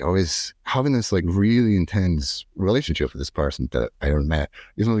like, I was having this like really intense relationship with this person that I had met.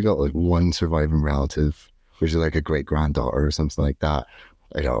 He's only got like one surviving relative, which is like a great granddaughter or something like that.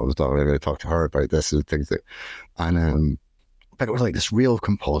 I was not really going to talk to her about this and things like, and but it was like this real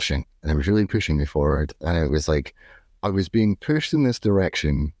compulsion, and it was really pushing me forward. And it was like, I was being pushed in this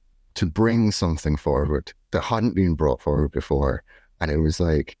direction to bring something forward that hadn't been brought forward before. And it was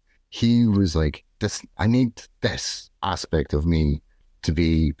like, he was like, "This, I need this aspect of me to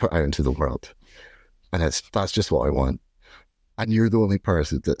be put out into the world, and that's just what I want. And you're the only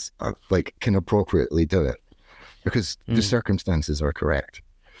person that's like can appropriately do it because the circumstances are correct."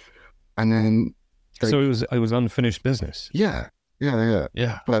 And then, like, so it was unfinished business. Yeah.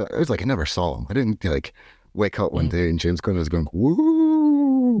 But it was like I never saw him. I didn't like wake up one day and James Connolly was going,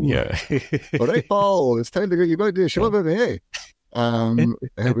 "Woo, yeah, all right, Paul, it's time to go. You got to do a show about me, hey."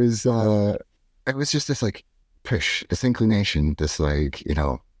 It was just this like push, this inclination, this like, you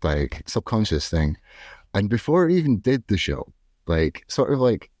know, like subconscious thing. And before I even did the show, like sort of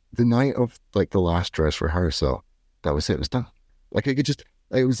like the night of like the last dress rehearsal, that was it. It was done. Like I could just,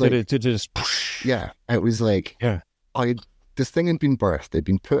 it was like, yeah, it was like, yeah, this thing had been birthed, it'd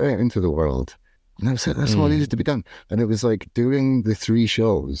been put out into the world, and that was it. That's what needed to be done. And it was like doing the 3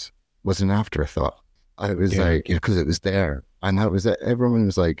 shows was an afterthought. I was like, you know, because it was there. And that was it. Everyone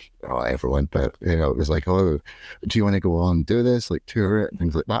was like, oh, everyone, but, you know, it was like, oh, do you want to go on and do this, like tour it, and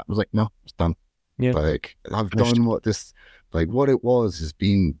things like that. I was like, no, it's done. Yeah. Like, I've done what this, like, what it was is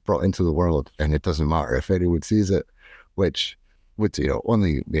being brought into the world, and it doesn't matter if anyone sees it, which with,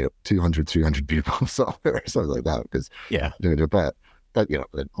 only, 200, 300 people or something like that, because Yeah. doing a bet that,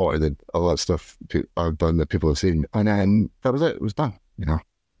 more than a lot of stuff I've done that people have seen. And then that was it. It was done,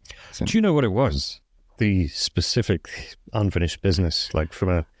 So, Do you know what it was? The specific unfinished business, like from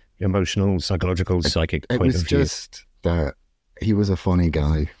a emotional, psychological, psychic it point was of view. just that he was a funny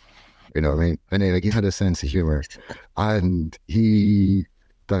guy. You know what I mean? And he had a sense of humor, and he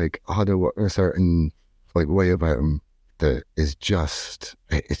had a certain way about him that is just,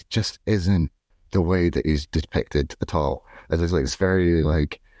 it just isn't the way that he's depicted at all. It's very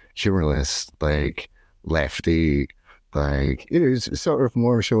humorless, lefty, it's sort of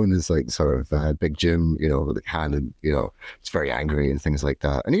more showing as Big Jim, with the cannon, it's very angry and things like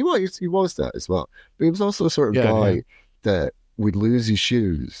that. And he was that as well. But he was also the sort of guy that would lose his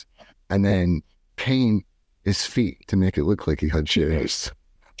shoes and then paint his feet to make it look like he had shoes.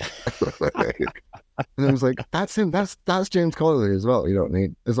 And I was like, that's him. That's James Connolly as well. You know what I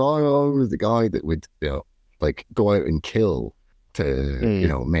mean? As long as the guy that would, go out and kill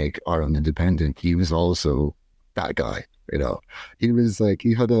to, make Ireland independent, he was also that guy. He was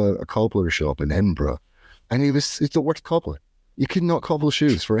he had a cobbler shop in Edinburgh, and he's the worst cobbler. You could not cobble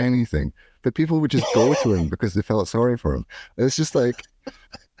shoes for anything, but people would just go to him because they felt sorry for him. It's just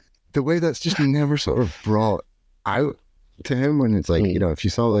the way that's just never sort of brought out to him when it's if you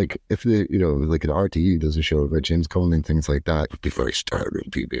saw if the an RTE does a show about James Connolly and things like that, it'd be very stern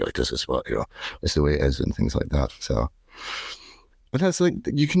and be like, this is what it's the way it is and things like that. So, but that's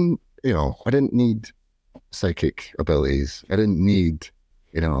you can I didn't need psychic abilities. I didn't need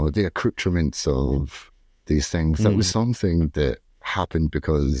the accoutrements of these things. That was something that happened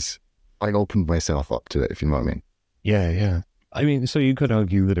because I opened myself up to it, if you know what I mean. Yeah. I mean, so you could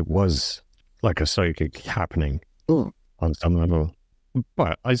argue that it was like a psychic happening on some level.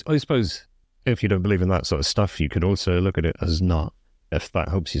 But I suppose if you don't believe in that sort of stuff, you could also look at it as not, if that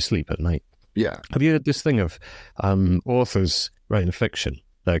helps you sleep at night. Yeah. Have you heard this thing of authors writing fiction?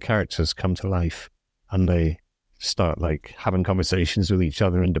 Their characters come to life and they start having conversations with each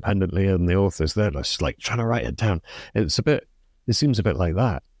other independently, and the author's there just trying to write it down. It seems a bit like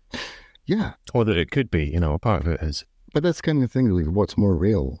that. Yeah. Or that it could be, a part of it is. But that's kind of thing, what's more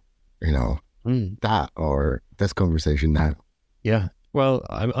real, that or this conversation now? Yeah. Well,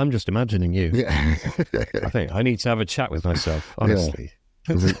 I'm just imagining you. Yeah. I think I need to have a chat with myself, honestly. Yeah.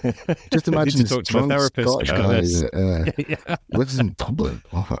 Just imagine to talk to my therapist Scottish guy that lives in Dublin.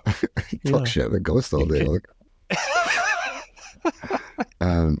 Talk shit about ghosts all day.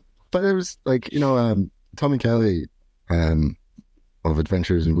 But it was Tommy Kelly of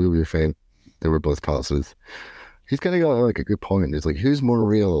Adventures in Wheelwheel fame. They were both classes. He's kind of got a good point. It's who's more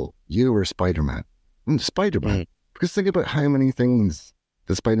real, you or Spider-Man? Spider-Man. Because think about how many things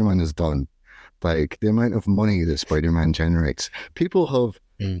that Spider-Man has done. The amount of money that Spider-Man generates. People have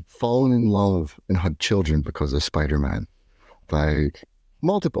fallen in love and had children because of Spider-Man.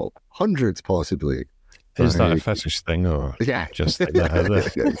 Multiple, hundreds possibly. Is that a fetish thing or just that?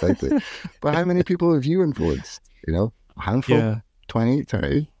 Yeah, exactly. But how many people have you influenced? A handful? Yeah. 20,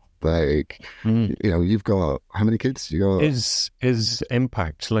 30? You've got how many kids? You got is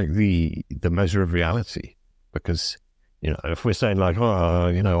impact the measure of reality? Because if we're saying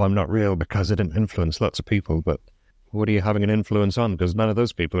I'm not real because I didn't influence lots of people, but what are you having an influence on? Because none of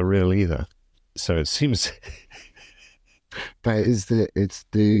those people are real either. So it seems. But it's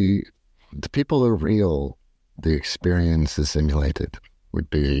the people are real. The experience is simulated would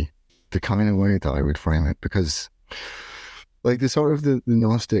be the kind of way that I would frame it, because the sort of the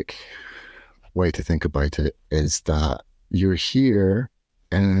Gnostic way to think about it is that you're here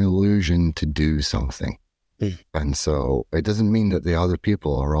in an illusion to do something. And so it doesn't mean that the other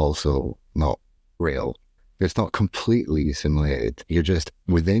people are also not real. It's not completely simulated. You're just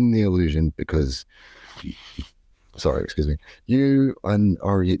within the illusion because, you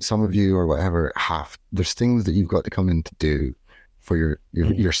or some of you or whatever there's things that you've got to come in to do for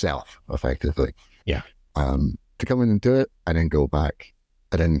yourself, effectively. Yeah. To come in and do it and then go back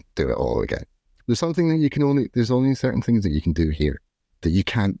and then do it all again. There's something that there's only certain things that you can do here that you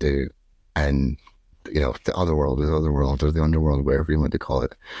can't do and the other world or the underworld, whatever you want to call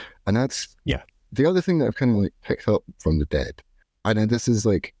it. And that's the other thing that I've kind of picked up from the dead. And then this is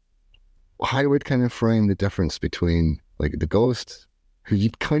how I would kind of frame the difference between the ghost, who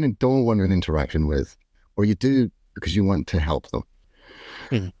you kind of don't want an interaction with, or you do because you want to help them,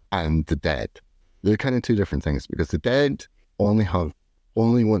 and the dead. They're kind of two different things, because the dead only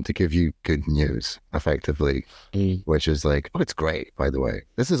want to give you good news, effectively, which is it's great, by the way.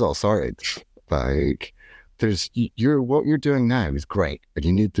 This is all sorted. What you're doing now is great, but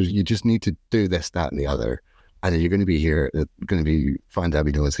you just need to do this, that, and the other and you're going to be here, it's going to be Find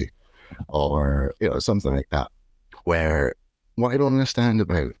Abby Nosy, or something like that. Where what I don't understand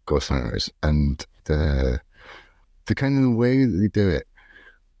about ghost hunters and the kind of the way that they do it,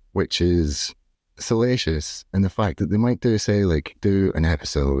 which is salacious, and the fact that they might do an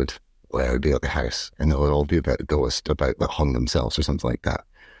episode where it would be at the house and it'll all be about a ghost that hung themselves or something like that.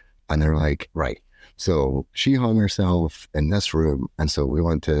 And they're like, right, so she hung herself in this room, and so we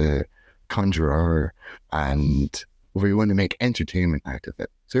want to conjure her and we want to make entertainment out of it.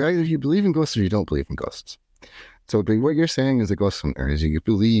 So either you believe in ghosts or you don't believe in ghosts. So what you're saying as a ghost hunter is you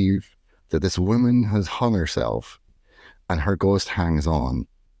believe that this woman has hung herself and her ghost hangs on,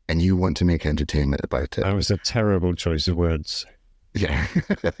 and you want to make entertainment about it. That was a terrible choice of words. Yeah.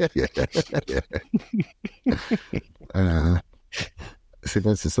 See,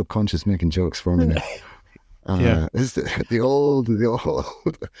 that's the subconscious making jokes for me now. It's the old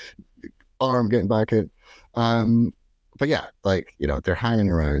arm getting back in. But yeah, they're hanging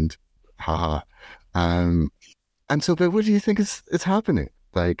around. Haha. And so, but what do you think is happening?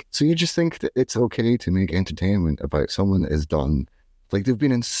 So you just think that it's okay to make entertainment about someone that has done, they've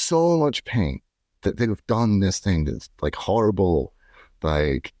been in so much pain that they've done this thing that's horrible,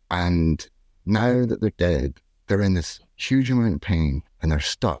 and now that they're dead, they're in this huge amount of pain and they're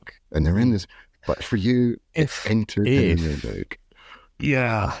stuck and they're in this, but for you, it's entertainment.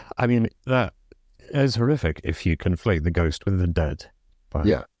 Yeah, I mean, that is horrific if you conflate the ghost with the dead. But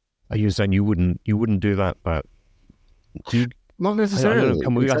yeah. Are you saying you wouldn't do that, but not necessarily.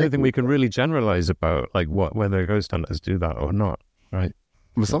 I don't think we can really generalize about whether ghost hunters do that or not, right?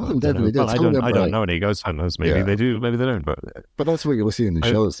 Well, some of them definitely do. I don't know any ghost hunters. Maybe they do, maybe they don't. But that's what you'll see in the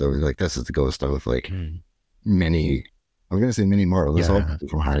shows, though. This is the ghost of many. I'm going to say many more. This all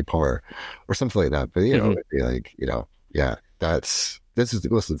from Harry Potter or something like that. But it'd be this is the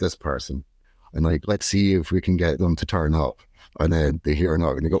ghost of this person, and let's see if we can get them to turn up. And then they hear a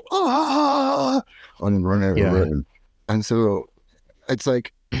knock and they go and then run out of the room. And so it's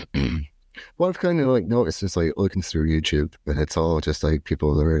what I've kind of noticed is looking through YouTube, and it's all just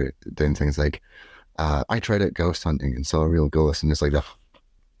people that are doing things I tried out ghost hunting and saw a real ghost, and it's that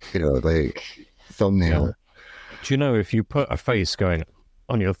thumbnail. Yeah. Do you know if you put a face going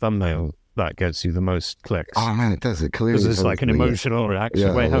on your thumbnail, that gets you the most clicks? Oh man, it does. It clearly because it's an emotional reaction.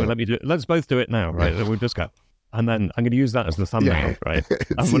 Yeah, Wait, hang on, let me do it. Let's both do it now, right? We'll just go. And then I'm going to use that as the thumbnail, right?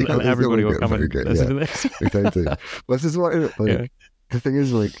 And everybody will come and listen to this. Exactly. Well, this is what the thing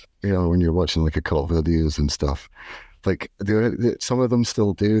is, when you're watching occult videos and stuff, some of them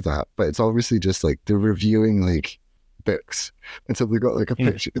still do that, but it's obviously just they're reviewing books, and so they've got a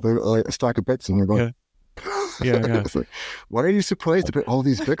picture, they've got a stack of books, and they're going, yeah. It's why are you surprised about all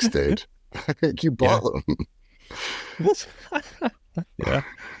these books, dude? You bought them. Yeah.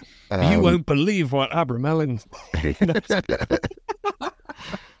 You won't believe what Abramelin.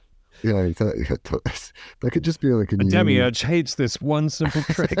 Yeah, exactly. That could just be a demiurge hates this one simple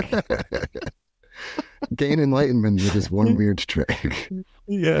trick. Gain enlightenment with this one weird trick.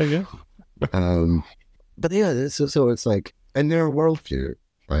 Yeah. But yeah, so it's in their worldview,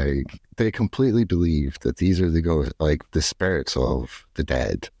 they completely believe that these are the ghosts, the spirits of the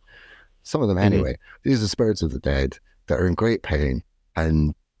dead. Some of them, anyway. These are the spirits of the dead that are in great pain,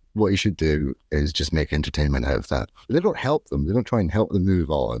 and what you should do is just make entertainment out of that. They don't help them. They don't try and help them move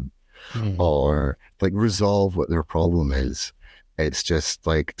on or resolve what their problem is. It's just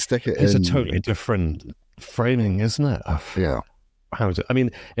stick it in. It's a totally different framing, isn't it? Yeah.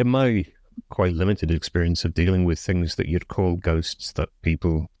 In my quite limited experience of dealing with things that you'd call ghosts that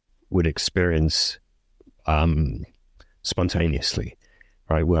people would experience spontaneously,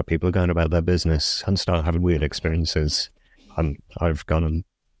 right? Where people are going about their business and start having weird experiences. I've gone and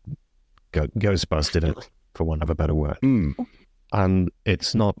ghostbusted it, for want of a better word. And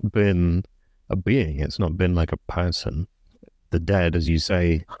it's not been a being, it's not been a person. The dead, as you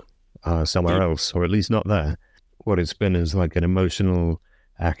say, are somewhere else, or at least not there. What it's been is an emotional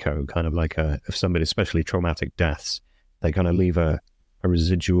echo, kind of if somebody, especially traumatic deaths, they kind of leave a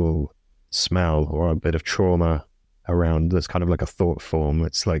residual smell or a bit of trauma around that's kind of a thought form.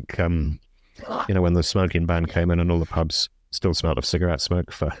 It's when the smoking ban came in and all the pubs still smelled of cigarette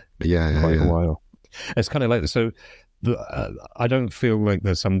smoke for quite a while. It's kind of like this. So I don't feel like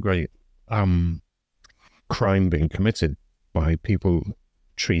there's some great crime being committed by people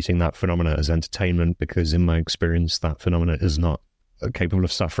treating that phenomena as entertainment, because in my experience, that phenomena is not capable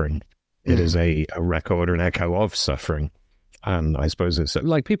of suffering. It is a record or an echo of suffering. And I suppose it's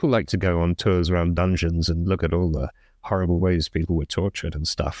people like to go on tours around dungeons and look at all the horrible ways people were tortured and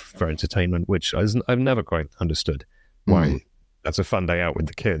stuff for entertainment, which I've never quite understood why. That's a fun day out with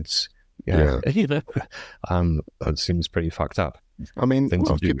the kids. That seems pretty fucked up. I mean, a Things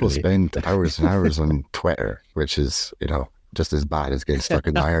lot of do people really- spend hours and hours on Twitter, which is, just as bad as getting stuck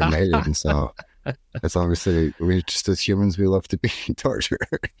in the Iron Maiden. So it's obviously, we just as humans, we love to be tortured.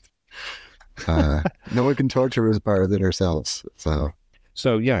 No one can torture us better than ourselves.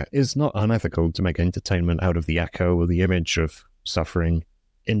 So yeah, it's not unethical to make entertainment out of the echo or the image of suffering,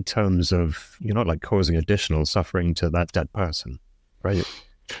 in terms of you're not like causing additional suffering to that dead person, right?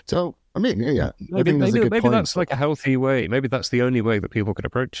 So, I mean, yeah. Maybe, I think that's a good maybe point. that's like a healthy way. Maybe that's the only way that people could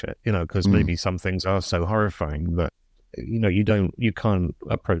approach it, because Mm. maybe some things are so horrifying that, you can't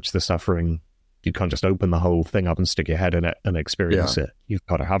approach the suffering. You can't just open the whole thing up and stick your head in it and experience it. You've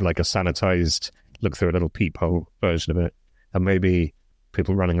got to have like a sanitized, look through a little peephole version of it. And maybe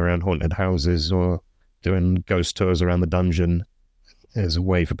people running around haunted houses or doing ghost tours around the dungeon is a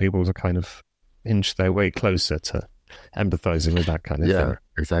way for people to kind of inch their way closer to empathizing with that kind of thing. Yeah,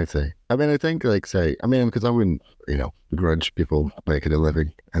 exactly. I mean, I think, because I wouldn't, begrudge people making a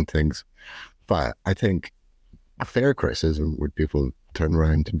living and things. But I think a fair criticism would people turn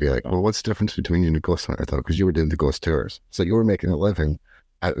around and be like, well, what's the difference between you and a ghost hunter? Because you were doing the ghost tours. So you were making a living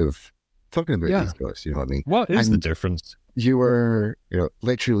out of talking about these ghosts, you know what I mean? What is the difference? You were,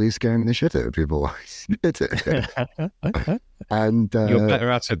 literally scaring the shit out of people. And you're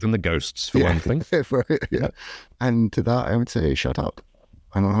better at it than the ghosts, for one thing. And to that, I would say, shut up.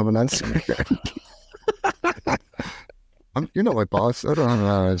 I don't have an answer. You're not my boss. I don't have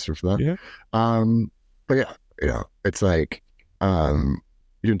an answer for that. Yeah. But yeah, it's like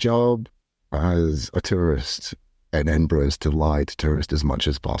your job as a tourist in Edinburgh is to lie to tourists as much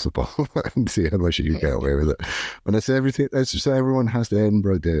as possible and see how much you can get away with it. When I say everything, that's just everyone has to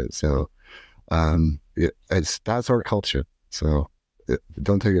Edinburgh do it. So that's our culture. So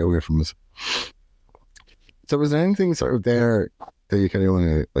don't take it away from us. So was there anything sort of there that you kind of want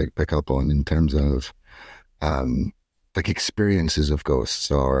to like pick up on in terms of like experiences of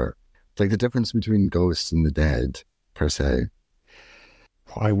ghosts, or like the difference between ghosts and the dead per se?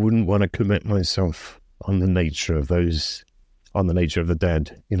 I wouldn't want to commit myself on the nature of those, on the nature of the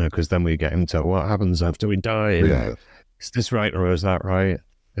dead, because then we get into what happens after we die. Yeah. Is this right or is that right?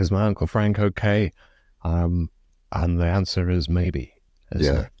 Is my Uncle Frank okay? And the answer is maybe. As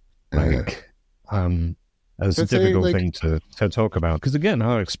a difficult thing to talk about, because again,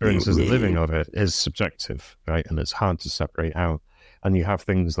 our experiences of living of it is subjective, right? And it's hard to separate out. And you have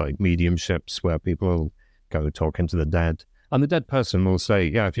things like mediumships where people go talk into the dead, and the dead person will say,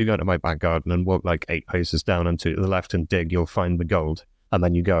 yeah, if you go to my back garden and walk like 8 paces down and to the left and dig, you'll find the gold. And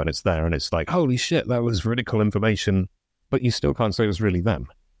then you go and it's there, and it's like, holy shit, that was really cool information, but you still can't say it was really them.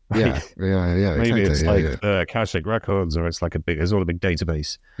 Right? Yeah. Maybe exactly. it's like the Akashic records, or it's like it's all a big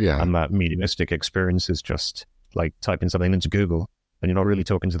database. Yeah. And that mediumistic experience is just like typing something into Google, and you're not really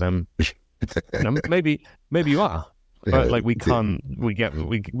talking to them. Maybe you are, but like we can't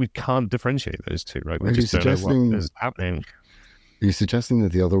differentiate those two, right? We just don't know what is happening. Are you suggesting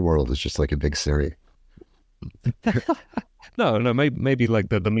that the other world is just like a big Siri? No, maybe like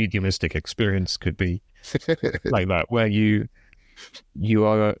the mediumistic experience could be like that, where you're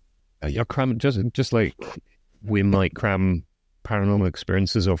cramming, just like we might cram paranormal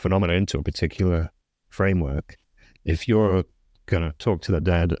experiences or phenomena into a particular framework. If you're going to talk to the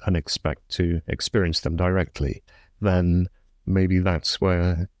dead and expect to experience them directly, then maybe that's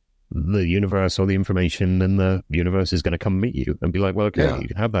where the universe or the information in the universe is going to come meet you and be like, well, okay, you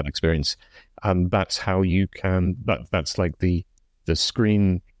can have that experience. And that's how you can, that's like the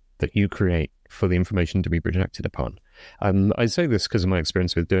screen that you create for the information to be projected upon. And I say this because of my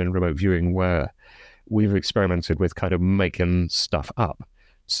experience with doing remote viewing, where we've experimented with kind of making stuff up.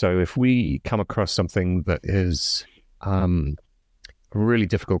 So if we come across something that is a really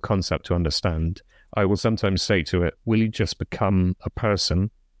difficult concept to understand, I will sometimes say to it, will you just become a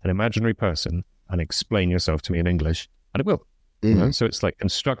person, an imaginary person, and explain yourself to me in English? And it will. So it's like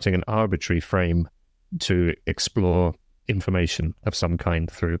constructing an arbitrary frame to explore information of some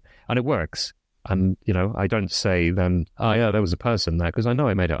kind through, and it works. And, I don't say then, oh yeah, there was a person there, because I know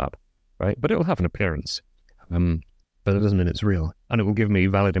I made it up, right? But it'll have an appearance. But it doesn't mean it's real. And it will give me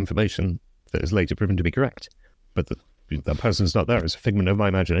valid information that is later proven to be correct. But the person's not there. It's a figment of my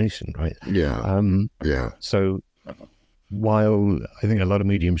imagination, right? Yeah. So while I think a lot of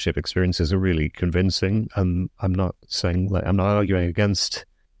mediumship experiences are really convincing, and I'm not arguing against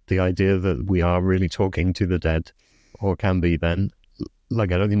the idea that we are really talking to the dead, or can be then,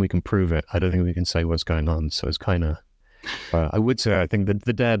 like, I don't think we can prove it. I don't think we can say what's going on. So it's kind of, I would say, I think that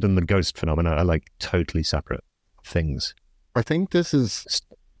the dead and the ghost phenomena are like totally separate things. I think this is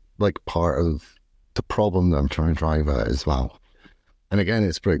like part of the problem that I'm trying to drive at as well. And again,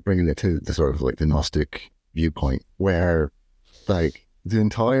 it's bringing it to the sort of like the Gnostic viewpoint, where like the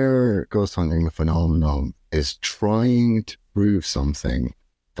entire ghost hunting phenomenon is trying to prove something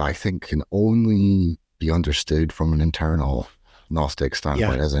that I think can only be understood from an internal Gnostic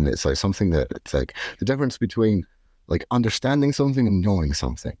standpoint, as in it's like something that it's like the difference between like understanding something and knowing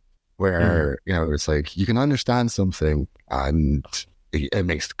something, where you know, it's like you can understand something and it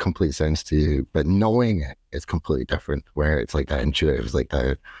makes complete sense to you, but knowing it is completely different, where it's like that intuitive, it's like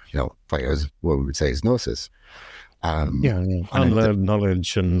that, you know, like as what we would say is gnosis. Unlearned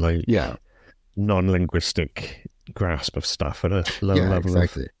knowledge and like non-linguistic grasp of stuff at a low level.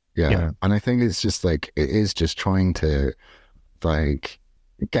 Exactly. And I think it's just like, it is just trying to like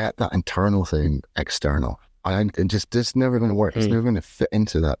get that internal thing external. And it's never going to work. It's never going to fit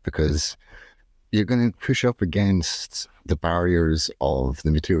into that, because you're going to push up against the barriers of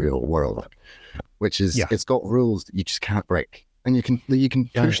the material world, which is, it's got rules that you just can't break. And you can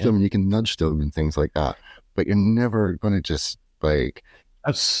push them, you can nudge them and things like that, but you're never going to just like...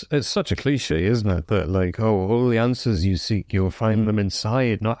 It's such a cliche, isn't it? That like, oh, all the answers you seek, you'll find them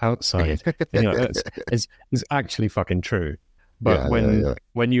inside, not outside. You know, it's actually fucking true. But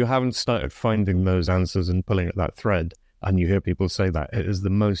when you haven't started finding those answers and pulling at that thread, and you hear people say that, it is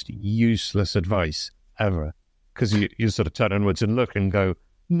the most useless advice ever. Because you sort of turn inwards and look and go,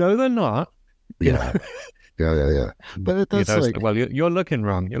 no, they're not. Yeah. But that's like... Well, you're looking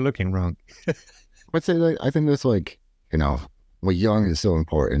wrong. You're looking wrong. I'd say, like, I think that's like, you know, what Jung is so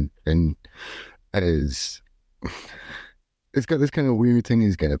important, and it is... It's got this kind of weird thing.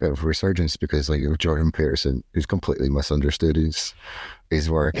 He's getting a bit of a resurgence because, like, Jordan Peterson, who's completely misunderstood his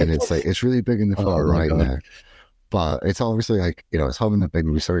work, and it's like, it's really big in the far right now. But it's obviously like, you know, it's having a big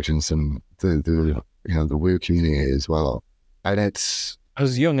resurgence in the you know, the woo community as well. And it's...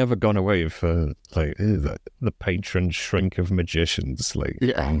 Has Jung ever gone away for like the patron shrink of magicians? Like,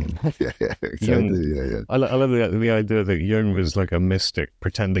 exactly. Jung, I love the idea that Jung was like a mystic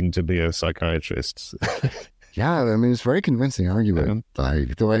pretending to be a psychiatrist. Yeah, I mean, it's very convincing argument.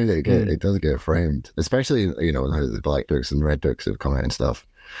 Like the way it does get framed, especially, you know, the black books and red books have come out and stuff.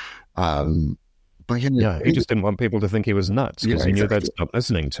 But he just didn't want people to think he was nuts, because he knew they'd stop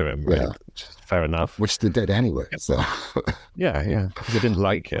listening to him. Right? Fair enough. Which they did anyway. So because they didn't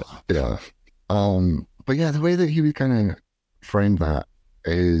like it. But yeah, the way that he would kind of frame that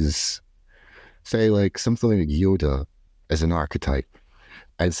is, say, like something like Yoda as an archetype,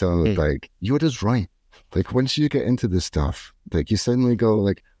 and so like Yoda's right. Like once you get into this stuff, like you suddenly go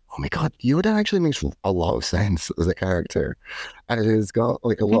like, oh my God, Yoda actually makes a lot of sense as a character, and it has got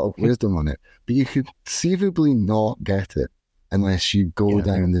like a lot of wisdom on it. But you could conceivably not get it unless you go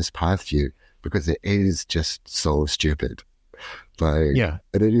down this path view, because it is just so stupid. Like, and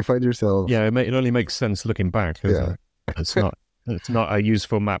then you find yourself... Yeah, it only makes sense looking back. It's not a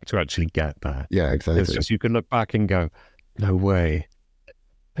useful map to actually get that. Yeah, exactly. It's just you can look back and go, no way.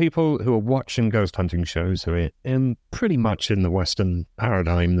 People who are watching ghost hunting shows who are pretty much in the Western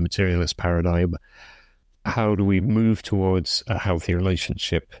paradigm, the materialist paradigm, how do we move towards a healthy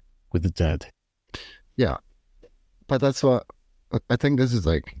relationship with the dead? Yeah. But that's what, I think this is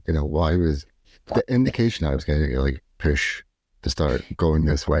like, you know, why was the indication I was getting like push to start going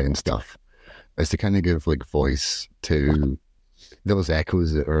this way and stuff, is to kind of give like voice to those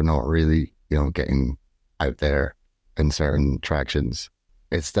echoes that are not really, you know, getting out there in certain tractions.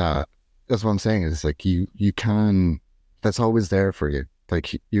 It's that's what I'm saying. It's like you can, that's always there for you.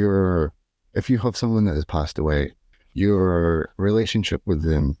 Like if you have someone that has passed away, your relationship with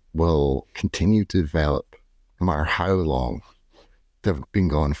them will continue to develop no matter how long they've been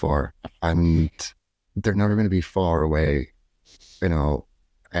gone for. And they're never going to be far away, you know,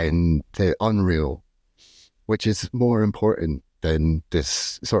 and the unreal, which is more important than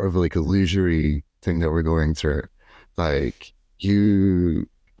this sort of like illusory thing that we're going through. Like, you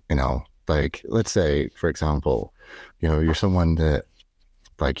know, like, let's say, for example, you know, you're someone that,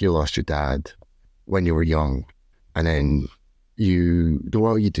 like, you lost your dad when you were young, and then you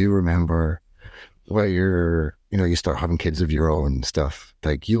do remember where you start having kids of your own and stuff.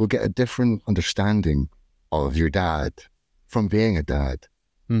 Like, you will get a different understanding of your dad from being a dad.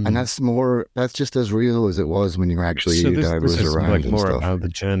 Mm-hmm. And that's just as real as it was when you were actually, your dad was around. Like and more stuff. About the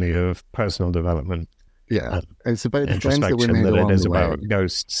journey of personal development. Yeah, it's about the friends that we made along the way. It is about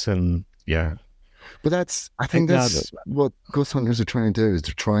ghosts and But I think that's what ghost hunters are trying to do. Is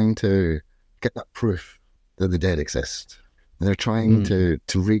they're trying to get that proof that the dead exist. And they're trying to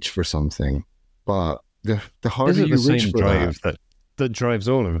reach for something. But the harder you reach for that drives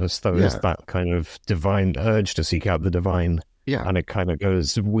all of us, though, is that kind of divine urge to seek out the divine. Yeah, and it kind of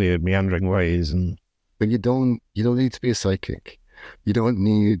goes weird, meandering ways. But you don't need to be a psychic. You don't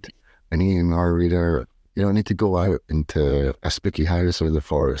need an EMR reader. You don't need to go out into a spooky house or the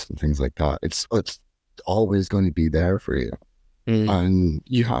forest and things like that. It's always going to be there for you. And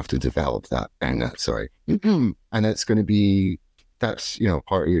you have to develop that. And and it's going to be, that's, you know,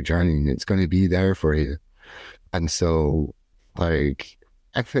 part of your journey, and it's going to be there for you. And so, like,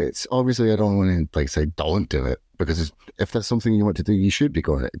 if it's, obviously I don't want to like say don't do it, because if that's something you want to do, you should be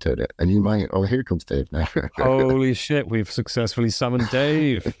going to do it. And you might, oh, here comes Dave now. Holy shit, we've successfully summoned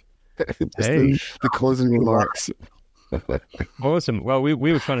Dave. Hey. The closing remarks. Awesome. Well, we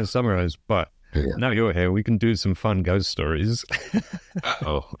were trying to summarize, but now you're here. We can do some fun ghost stories.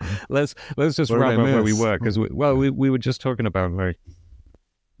 Let's just wrap up where we were, because we were just talking about like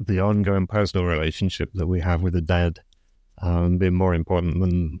the ongoing personal relationship that we have with the dead being more important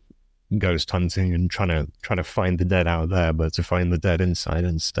than ghost hunting and trying to find the dead out there, but to find the dead inside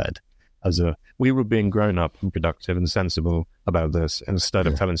instead. We were being grown up and productive and sensible about this instead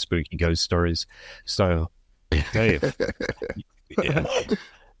of telling spooky ghost stories. So, Dave,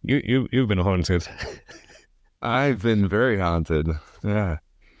 you've been haunted. I've been very haunted. Yeah.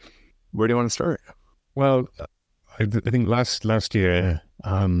 Where do you want to start? Well, I think last year,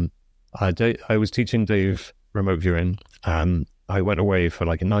 I was teaching Dave remote viewing, and I went away for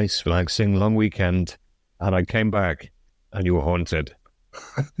like a nice, relaxing, long weekend, and I came back, and you were haunted.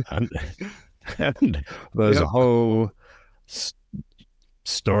 and there's a whole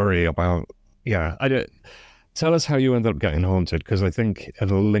story about, tell us how you ended up getting haunted, because I think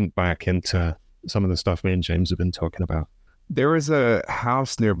it'll link back into some of the stuff me and James have been talking about. There was a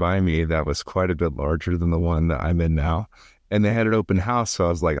house nearby me that was quite a bit larger than the one that I'm in now, and they had an open house, so I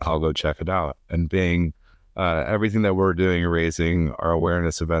was like, I'll go check it out. And being everything that we're doing, raising our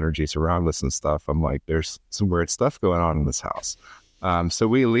awareness of energies around us and stuff, I'm like, there's some weird stuff going on in this house. So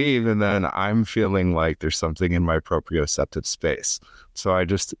we leave, and then I'm feeling like there's something in my proprioceptive space. So I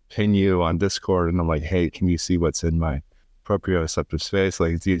just ping you on Discord, and I'm like, hey, can you see what's in my proprioceptive space?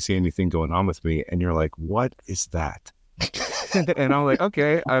 Like, do you see anything going on with me? And you're like, what is that? And I'm like,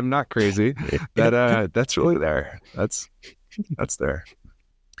 okay, I'm not crazy. That's really there. That's there.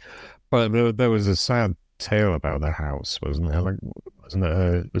 But there was a sad tale about the house, wasn't there? Like,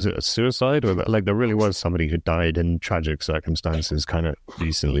 was it a suicide, or like there really was somebody who died in tragic circumstances kind of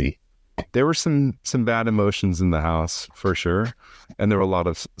recently? There were some bad emotions in the house for sure, and there were a lot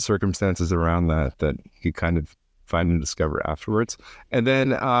of circumstances around that you kind of find and discover afterwards. And then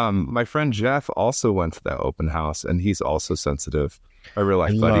my friend Jeff also went to that open house, and he's also sensitive. A real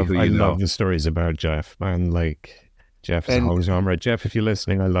life buddy who you know. I love the stories about Jeff, man. Like, Jeff is a whole genre. Jeff, if you're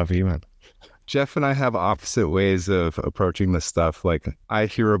listening, I love you, man. Jeff and I have opposite ways of approaching this stuff. Like, I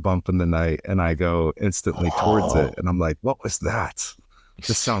hear a bump in the night and I go instantly towards it. And I'm like, what was that?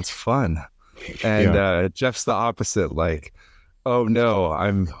 This sounds fun. And Jeff's the opposite. Like, oh no,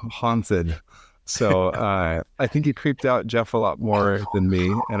 I'm haunted. So I think he creeped out Jeff a lot more than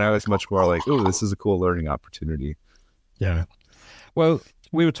me. And I was much more like, oh, this is a cool learning opportunity. Yeah. Well,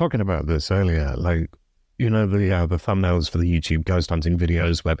 we were talking about this earlier. Like, you know, the thumbnails for the YouTube ghost hunting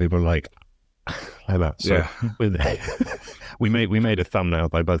videos where people are like that. So we made a thumbnail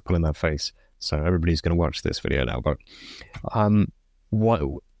by both pulling that face. So everybody's going to watch this video now. But what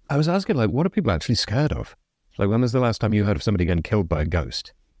I was asking, like, what are people actually scared of? Like, when was the last time you heard of somebody getting killed by a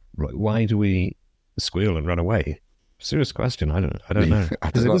ghost? Like, why do we squeal and run away? Serious question. I don't know.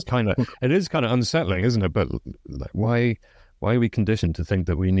 Because it is kind of unsettling, isn't it? But like, why are we conditioned to think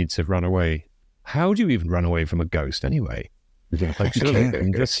that we need to run away? How do you even run away from a ghost anyway? Like, surely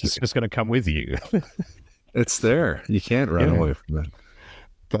it's just going to come with you. It's there. You can't run away from it.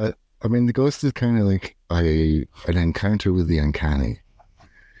 But I mean, the ghost is kind of like an encounter with the uncanny.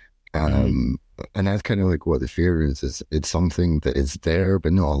 And that's kind of like what the fear is it's something that is there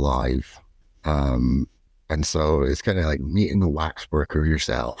but not alive. And so it's kind of like meeting the waxwork of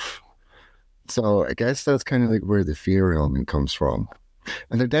yourself. So I guess that's kind of like where the fear element comes from.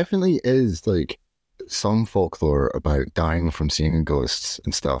 And there definitely is like some folklore about dying from seeing ghosts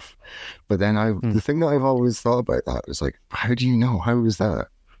and stuff. But then the thing that I've always thought about that is like, how do you know? How was that?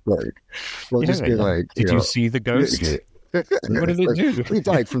 Like, well, just be like, did you see the ghost? What did it do? He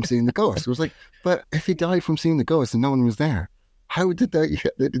died from seeing the ghost. It was like, but if he died from seeing the ghost and no one was there, how did he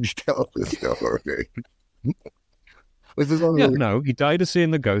tell this story? No, he died of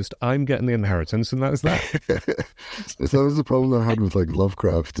seeing the ghost. I'm getting the inheritance, and that's that. So that was the problem I had with like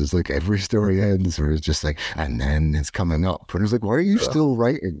Lovecraft. Is like every story ends where it's just like, and then it's coming up, and it's like, why are you still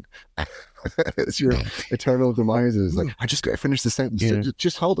writing? It's your eternal demise. It's like, I just got to finish the sentence. Yeah.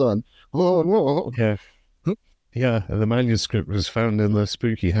 Just hold on. Oh. Yeah. And the manuscript was found in the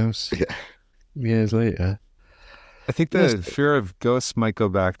spooky house. Yeah. Years later. I think the fear of ghosts might go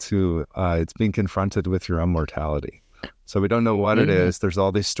back to it's being confronted with your own mortality. So we don't know what it is. There's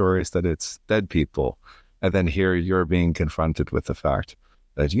all these stories that it's dead people. And then here you're being confronted with the fact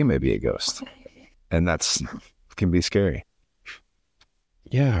that you may be a ghost. And that's can be scary.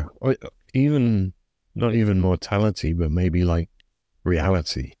 Yeah. Or even, not even mortality, but maybe like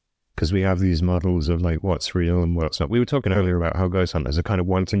reality. Because we have these models of like what's real and what's not. We were talking earlier about how ghost hunters are kind of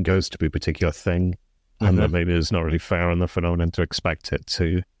wanting ghosts to be a particular thing. And that maybe it's not really fair on the phenomenon to expect it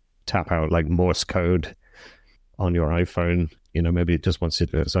to tap out like Morse code on your iPhone. You know, maybe it just wants to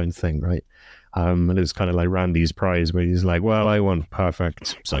do its own thing, right? And it's kind of like Randy's prize where he's like, well, I want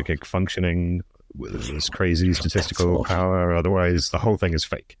perfect psychic functioning with this crazy statistical power. Otherwise, the whole thing is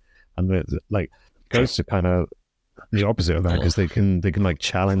fake. And like ghosts are kind of the opposite of that because they can like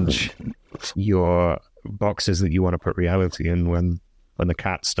challenge your boxes that you want to put reality in when the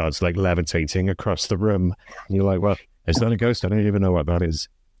cat starts like levitating across the room and you're like, well, is that a ghost? I don't even know what that is.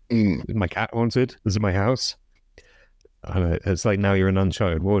 Is my cat haunted? Is it my house? And it's like now you're in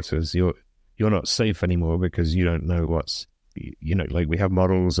uncharted waters. You're not safe anymore because you don't know what's, you know, like we have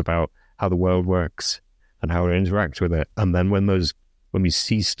models about how the world works and how we interact with it. And then when we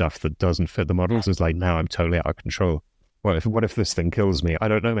see stuff that doesn't fit the models, it's like, now I'm totally out of control. What if this thing kills me? I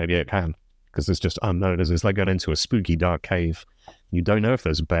don't know, maybe it can, because it's just unknown. It's like going into a spooky dark cave. You don't know if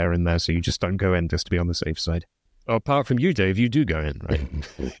there's a bear in there, so you just don't go in just to be on the safe side. Well, apart from you, Dave, you do go in, right?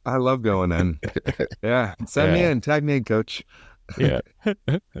 I love going in. Yeah. Send me in. Tag me in, coach. Yeah. I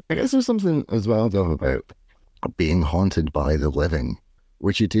guess there's something as well, though, about being haunted by the living,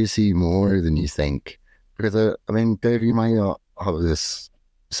 which you do see more than you think. Because, I mean, Dave, you might not have this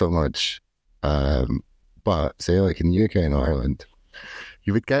so much, but say, like in the UK and Ireland,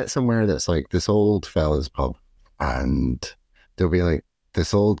 you would get somewhere that's like this old fella's pub, and there'll be like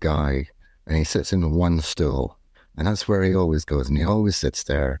this old guy, and he sits in one stool, and that's where he always goes, and he always sits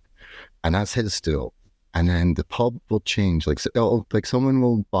there, and that's his stool. And then the pub will change, like someone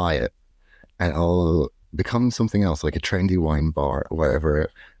will buy it, and it'll become something else, like a trendy wine bar or whatever,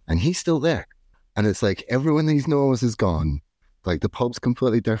 and he's still there. And it's like everyone he knows is gone. Like the pub's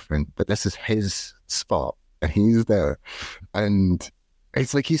completely different, but this is his spot, and he's there, and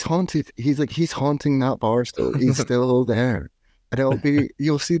it's like he's haunted. He's haunting that bar still. He's still there. And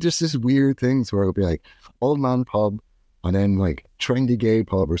you'll see just this weird things where it'll be like old man pub and then like trendy gay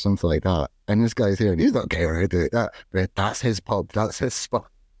pub or something like that. And this guy's here and he's not gay or anything like that, but that's his pub. That's his spot.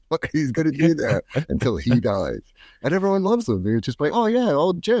 What he's going to do there until he dies. And everyone loves him. They're just like, oh yeah,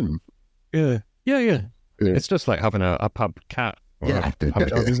 old Jim. Yeah. It's just like having a pub cat. Yeah. A pub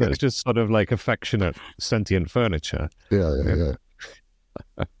dog, isn't it? It's just sort of like affectionate, sentient furniture. Yeah.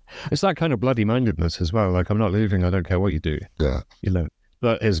 It's that kind of bloody-mindedness as well. Like, I'm not leaving, I don't care what you do. Yeah. You know,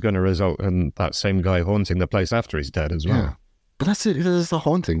 that is going to result in that same guy haunting the place after he's dead as well. Yeah. But that's it. This is a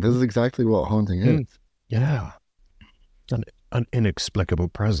haunting. This is exactly what haunting is. Yeah. An inexplicable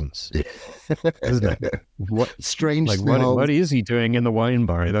presence. Isn't it? What strange like smells. what is he doing in the wine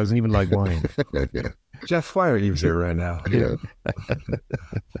bar? He doesn't even like wine. Yeah. Jeff, why are you here right now? Yeah.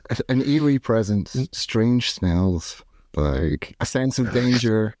 An eerie presence, strange smells, like a sense of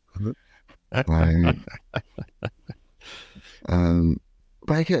danger. But I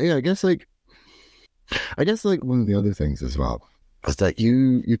guess one of the other things as well is that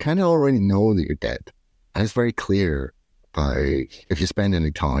you kind of already know that you're dead, and it's very clear. Like if you spend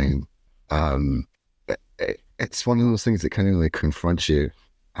any time, it's one of those things that kind of like confronts you.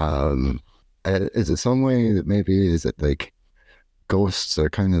 Is it some way that maybe is it like ghosts are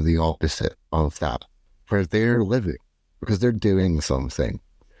kind of the opposite of that, where they're living because they're doing something.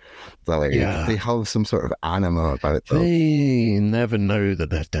 So like they have some sort of anima about them. They never know that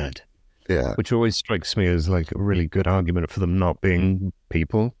they're dead. Yeah, which always strikes me as like a really good argument for them not being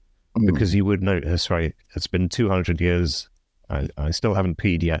people. Because you would notice, right? It's been 200 years. I still haven't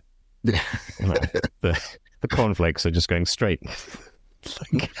peed yet. You know, the cornflakes are just going straight.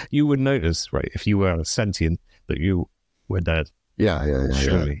 Like, you would notice, right? If you were sentient, that you were dead. Yeah.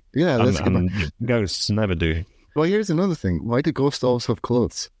 Surely. Yeah, and ghosts never do. Well, here's another thing. Why do ghosts also have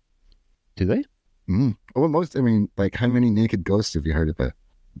clothes? Do they? Well, like, how many naked ghosts have you heard about?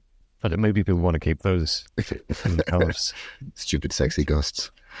 I don't, maybe people want to keep those in the house. Stupid, sexy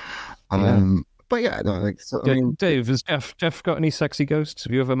ghosts. But yeah, no, like, so, Dave, has Jeff got any sexy ghosts?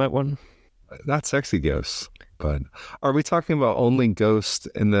 Have you ever met one? Not sexy ghosts, but are we talking about only ghosts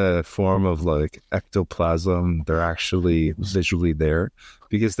in the form of like ectoplasm? They're actually visually there,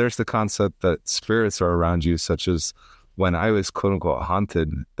 because there's the concept that spirits are around you, such as when I was quote unquote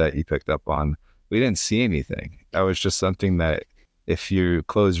haunted that you picked up on. We didn't see anything. That was just something that if you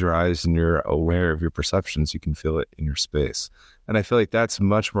close your eyes and you're aware of your perceptions, you can feel it in your space. And I feel like that's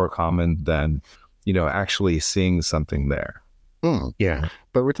much more common than, actually seeing something there. Yeah.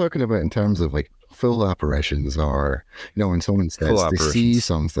 But we're talking about in terms of like full apparitions, or, when someone says they see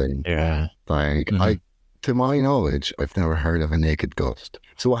something. Yeah. Like, to my knowledge, I've never heard of a naked ghost.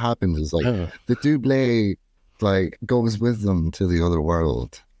 So what happens is like the double like goes with them to the other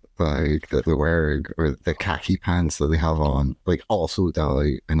world, like that they're wearing, or the khaki pants that they have on, like also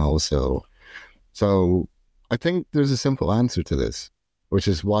die, and also. So I think there's a simple answer to this, which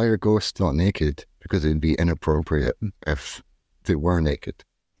is, why are ghosts not naked? Because it'd be inappropriate if they were naked.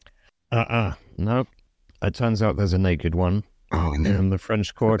 No. It turns out there's a naked one in the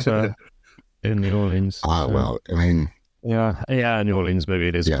French Quarter in New Orleans. Well, I mean... Yeah, New Orleans, maybe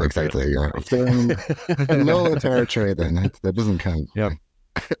it is. Yeah, exactly, yeah. If they're in no territory, then that doesn't count. Yeah.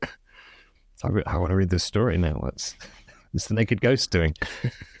 I want to read this story now. What's the naked ghost doing?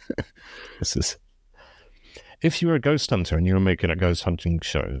 If you were a ghost hunter and you were making a ghost hunting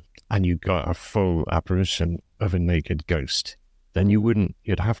show and you got a full apparition of a naked ghost, then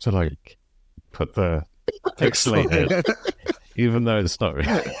you'd have to like put the pixelate it, even though it's not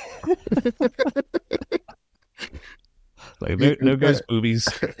real. Like no ghost boobies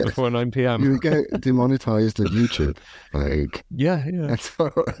before 9 p.m. You get demonetized on YouTube. Like, yeah.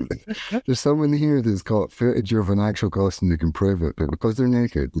 So, there's someone here that's got footage of an actual ghost and they can prove it, but because they're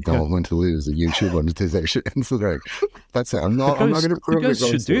naked, they don't want to lose the YouTube monetization. And so they're like, that's it. I'm not going to prove it. Ghosts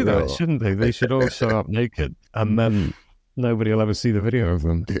should do that, shouldn't they? They should all show up naked, and then nobody will ever see the video of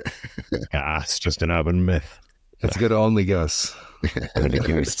them. It's just an urban myth. It's good only ghosts. Only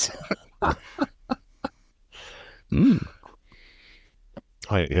ghosts.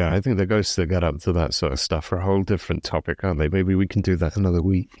 I think the ghosts that get up to that sort of stuff are a whole different topic, aren't they? Maybe we can do that another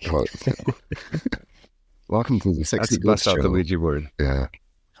week. Well, welcome to the sexy ghost show. Out the Ouija board. Yeah.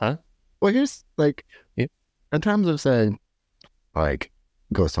 Huh? Well, here's in terms of saying, like,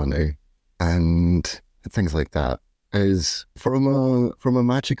 ghost hunting and things like that, is from a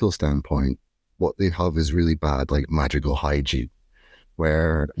magical standpoint, what they have is really bad, like magical hygiene,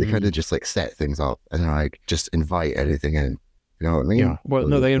 where they kind of just like set things up and like just invite anything in. You know what I mean? Yeah. Well,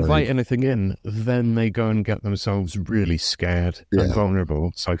 no, they invite anything in, then they go and get themselves really scared and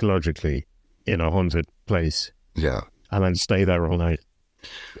vulnerable psychologically in a haunted place. Yeah. And then stay there all night.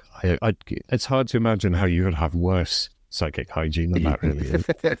 It's hard to imagine how you would have worse psychic hygiene than that, really.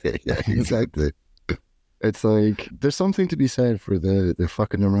 Yeah, exactly. It's like, there's something to be said for the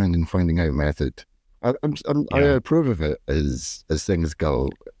fucking around and finding out method. I approve of it as things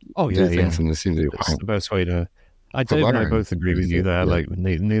go. Oh, yeah, things and seem to be It's the best way to... Dave and I both agree with you there. Yeah. Like,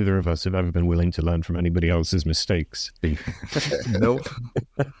 neither of us have ever been willing to learn from anybody else's mistakes. Nope.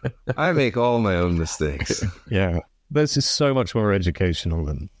 I make all my own mistakes. Yeah. This is so much more educational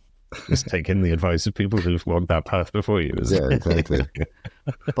than just taking the advice of people who've walked that path before you. Yeah, exactly.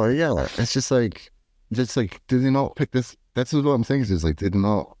 But yeah, it's just like, do they not pick this? That's what I'm thinking is like, did they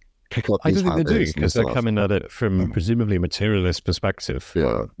not pick up these I don't think they do, because they're stuff? coming at it from presumably a materialist perspective.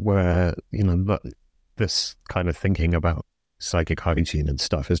 Yeah. Where, this kind of thinking about psychic hygiene and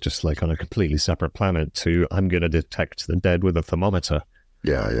stuff is just like on a completely separate planet to, I'm going to detect the dead with a thermometer.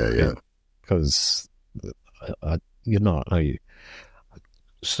 Yeah. Because you're not, are you?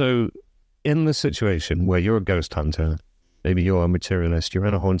 So in the situation where you're a ghost hunter, maybe you're a materialist, you're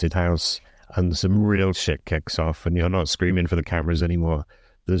in a haunted house and some real shit kicks off and you're not screaming for the cameras anymore.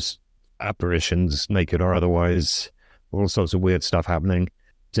 There's apparitions, naked or otherwise, all sorts of weird stuff happening.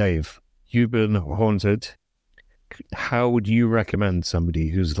 Dave, you've been haunted. How would you recommend somebody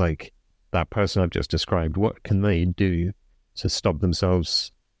who's like that person I've just described? What can they do to stop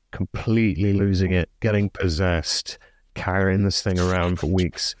themselves completely losing it, getting possessed, carrying this thing around for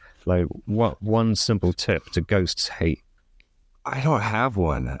weeks? Like, what one simple tip do ghosts hate? I don't have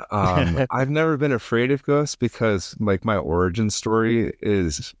one. I've never been afraid of ghosts because, like, my origin story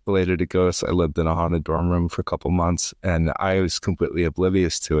is related to ghosts. I lived in a haunted dorm room for a couple months, and I was completely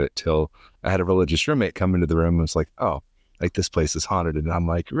oblivious to it till I had a religious roommate come into the room and was like, "Oh, like this place is haunted," and I'm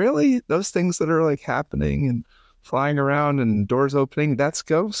like, "Really? Those things that are like happening and flying around and doors opening, that's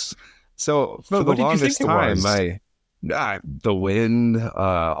ghosts?" So for the longest time, the wind,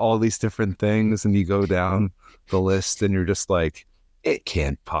 all these different things, and you go down the list and you're just like, it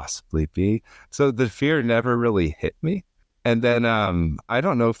can't possibly be. So the fear never really hit me. And then I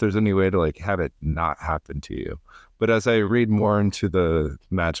don't know if there's any way to like have it not happen to you. But as I read more into the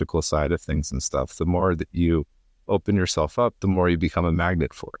magical side of things and stuff, the more that you open yourself up, the more you become a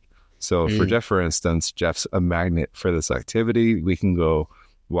magnet for it. So for Jeff, for instance, Jeff's a magnet for this activity. We can go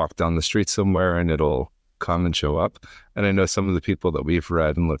walk down the street somewhere and it'll come and show up. And I know some of the people that we've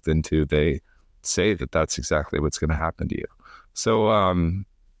read and looked into, they say that that's exactly what's going to happen to you. So,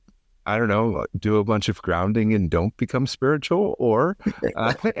 I don't know, do a bunch of grounding and don't become spiritual, or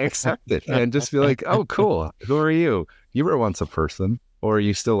accept it and just be like, oh, cool. Who are you? You were once a person, or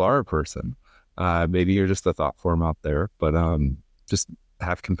you still are a person. Maybe you're just a thought form out there, but just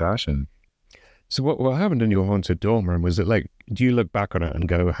have compassion. So what happened in your haunted dorm room? Was it like, do you look back on it and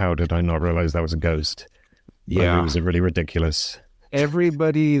go, how did I not realize that was a ghost? Yeah. Or was it really ridiculous?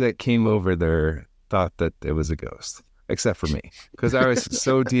 Everybody that came over there thought that it was a ghost, except for me, because I was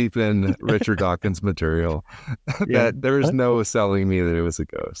so deep in Richard Dawkins material that there was no selling me that it was a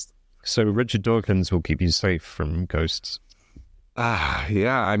ghost. So Richard Dawkins will keep you safe from ghosts.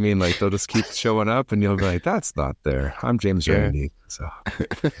 Yeah. I mean, like, they'll just keep showing up and you'll be like, that's not there. I'm James Randi. So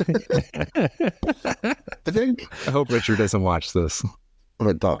I hope Richard doesn't watch this. What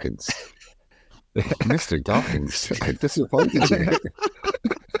about Dawkins? Mr. Dawkins, disappointed you.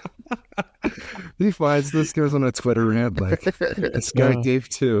 He finds this, goes on a Twitter rant like, this guy gave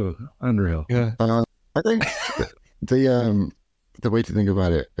 2. Unreal. Yeah. I think the way to think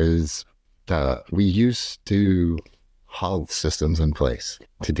about it is that we used to have systems in place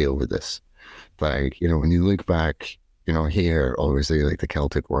to deal with this. Like, when you look back, here, obviously, like the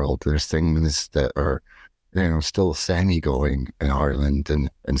Celtic world, there's things that are, still semi-going in Ireland and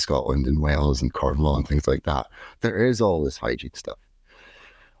in Scotland and Wales and Cornwall and things like that. There is all this hygiene stuff,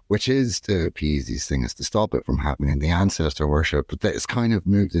 which is to appease these things, to stop it from happening. The ancestor worship, but it's kind of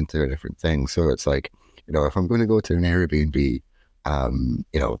moved into a different thing. So it's like, if I'm going to go to an Airbnb, down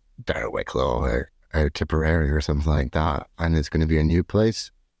Wicklow or Tipperary or something like that, and it's going to be a new place,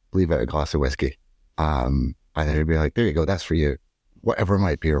 leave out a glass of whiskey. And then it'd be like, there you go, that's for you. Whatever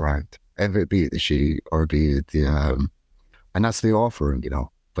might be around. If it be the she or be it the, and that's the offering,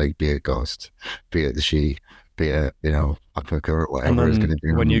 like be it ghost, be it the she, be it, a cooker, whatever is going to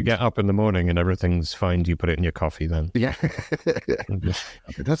be. When you get up in the morning and everything's fine, you put it in your coffee then? Yeah.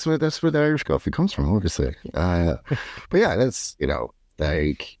 That's where the Irish coffee comes from, obviously. But yeah, that's,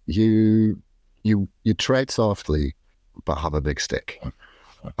 like you tread softly, but have a big stick.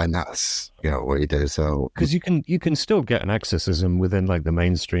 And that's, what you do. So, because you can still get an exorcism within like the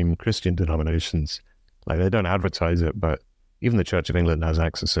mainstream Christian denominations. Like they don't advertise it, but even the Church of England has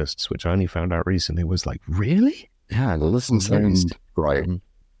exorcists, which I only found out recently was like, really? Yeah, it doesn't sound right.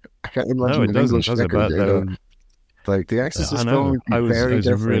 I can't imagine no, it doesn't, does it? But like the exorcist film would be very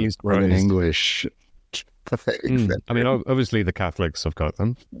different really than an English. I mean, obviously the Catholics have got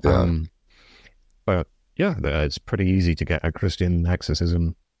them, but yeah, it's pretty easy to get a Christian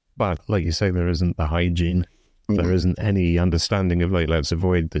exorcism. But like you say, there isn't the hygiene. There isn't any understanding of like, let's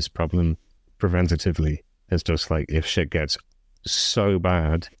avoid this problem preventatively. It's just like if shit gets so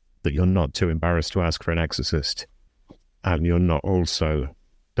bad that you're not too embarrassed to ask for an exorcist and you're not also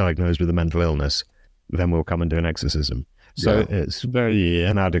diagnosed with a mental illness, then we'll come and do an exorcism. So it's very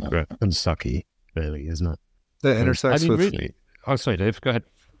inadequate and sucky, really, isn't it? That intersects with... really... Oh, sorry, Dave, go ahead.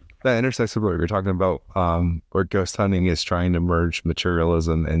 That intersects with what you're talking about, where ghost hunting is trying to merge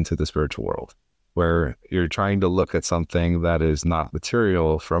materialism into the spiritual world, where you're trying to look at something that is not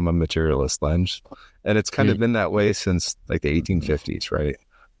material from a materialist lens. And it's kind of been that way since like the 1850s, right?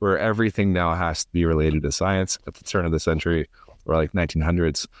 Where everything now has to be related to science. At the turn of the century, or like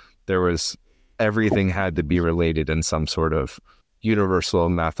 1900s, everything had to be related in some sort of universal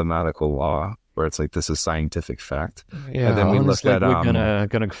mathematical law, where it's like, this is scientific fact. Yeah, and then we looked at we're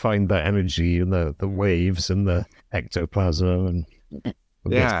gonna find the energy and the waves and the ectoplasm and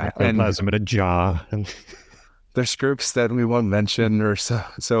ectoplasm in a jar. And there's groups that we won't mention or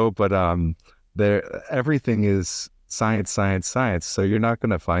so, but everything is science. So you're not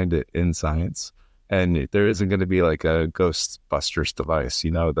going to find it in science, and there isn't going to be like a Ghostbusters device,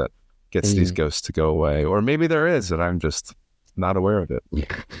 that gets these ghosts to go away. Or maybe there is, and I'm just not aware of it.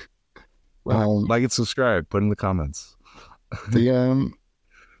 Like and subscribe, put in the comments.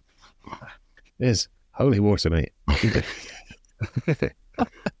 Is holy water, mate. I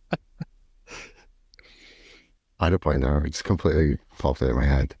had a point there. It's completely popped out of my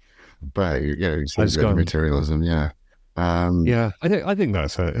head. But it's materialism. Yeah. I think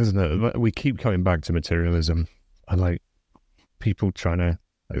that's it, isn't it? We keep coming back to materialism, and like people trying to.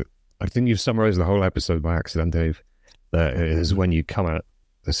 I think you've summarized the whole episode by accident, Dave. That it is when you come at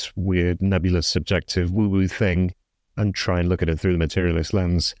this weird, nebulous, subjective, woo-woo thing and try and look at it through the materialist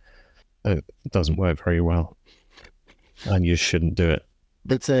lens. It doesn't work very well, and you shouldn't do it.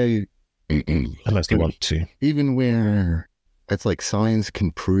 But unless you want to. Even where it's like science can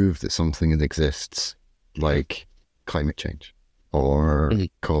prove that something exists, like climate change or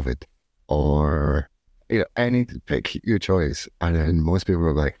COVID or pick your choice. And then most people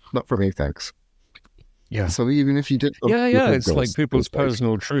are like, not for me, thanks. Yeah. So even if you did... It's like people's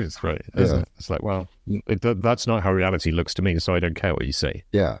personal truth, right? Isn't it? It's like, well, that's not how reality looks to me, so I don't care what you say.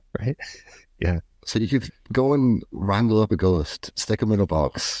 Yeah. Right? Yeah. So you could go and wrangle up a ghost, stick him in a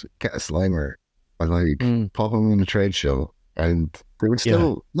box, get a Slimer, and pop him in a trade show, and there would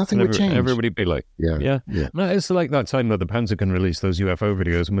still nothing would change. Everybody'd be like, yeah. No, it's like that time that the Pentagon released those UFO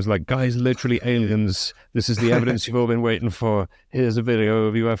videos and was like, guys, literally aliens. This is the evidence you've all been waiting for. Here's a video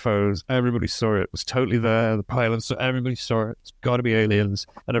of UFOs. Everybody saw it. It was totally there. The pilots, everybody saw it. It's got to be aliens.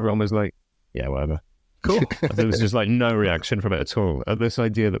 And everyone was like, yeah, whatever. Cool. There was just like no reaction from it at all. This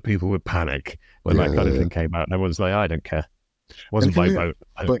idea that people would panic when that kind of thing came out, and everyone's like, I don't care. It wasn't my vote.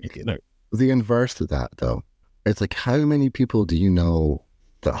 But the inverse of that, though, it's like, how many people do you know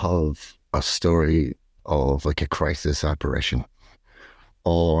that have a story of like a crisis apparition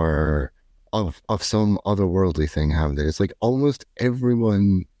or of some otherworldly thing happening? It's like almost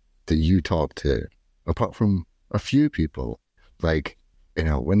everyone that you talk to, apart from a few people, like,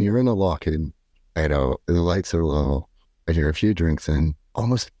 when you're in a lock-in, the lights are low and you're a few drinks in,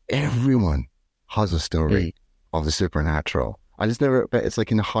 almost everyone has a story of the supernatural. I just never, but it's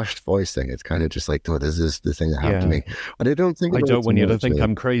like in a hushed voice thing. It's kind of just like, oh, this is the thing that happened to me. And I don't think... I don't want you to think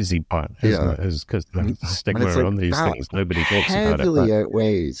I'm crazy, part. Is because the stigma like on these things, nobody talks about it. Heavily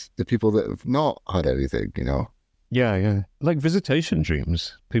outweighs the people that have not had anything, Yeah. Like visitation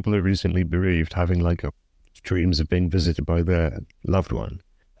dreams. People are recently bereaved having like dreams of being visited by their loved one.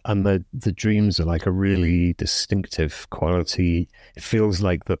 And the dreams are like a really distinctive quality. It feels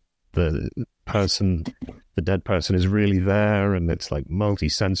like the dead person is really there, and it's like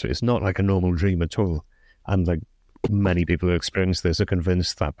multi-sensory. It's not like a normal dream at all. And like many people who experience this are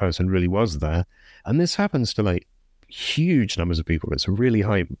convinced that person really was there. And this happens to like huge numbers of people. It's a really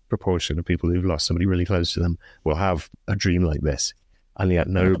high proportion of people who've lost somebody really close to them will have a dream like this, and yet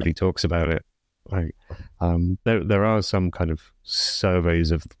nobody talks about it. Like, there are some kind of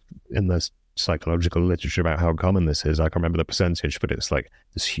surveys in the psychological literature about how common this is. I can't remember the percentage, but it's like,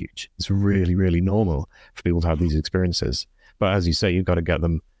 it's huge. It's really, really normal for people to have these experiences. But as you say, you've got to get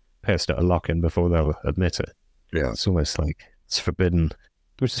them pissed at a lock-in before they'll admit it. Yeah. It's almost like it's forbidden,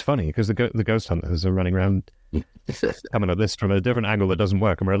 which is funny because the ghost hunters are running around coming at this from a different angle that doesn't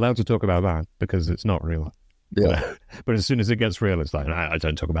work, and we're allowed to talk about that because it's not real. Yeah. But as soon as it gets real, it's like, I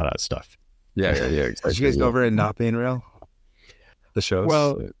don't talk about that stuff. Yeah. Exactly. Did you guys go over it not being real? The shows?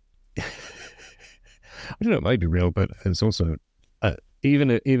 Well, I don't know, it might be real, but it's also,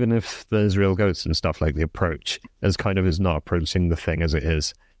 even if there's real ghosts and stuff, like the approach is not approaching the thing as it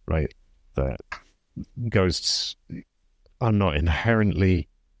is, right? That ghosts are not inherently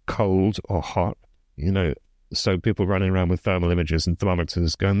cold or hot, so people running around with thermal images and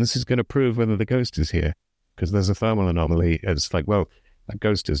thermometers going, this is going to prove whether the ghost is here, because there's a thermal anomaly. It's like, well, a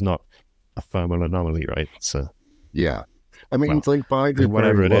ghost is not a thermal anomaly, right? So, yeah. I mean, it's like by the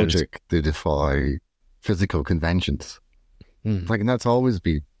whatever very logic, they defy physical conventions. Like, and that's always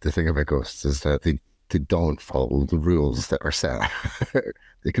been the thing about ghosts, is that they don't follow the rules that are set.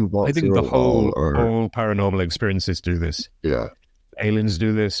 They can walk through a wall. All paranormal experiences do this. Yeah. Aliens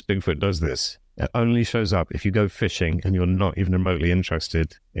do this. Bigfoot does this. It only shows up if you go fishing and you're not even remotely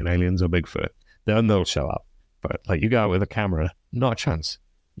interested in aliens or Bigfoot. Then they'll show up. But like, you go out with a camera, not a chance.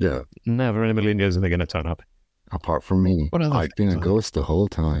 Yeah. Never in a million years are they going to turn up. Apart from me, I've been a ghost the whole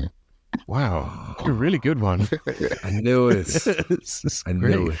time. Wow, you're a really good one. I knew it. I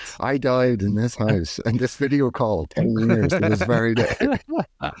knew it. I died in this house, and this video call 10 years to this very day. It's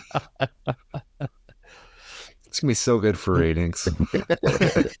going to be so good for ratings.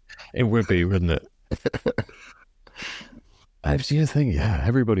 It would be, wouldn't it? I've seen a thing, yeah,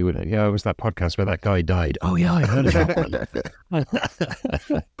 everybody would. Yeah, it was that podcast where that guy died. Oh, yeah, I heard of that one.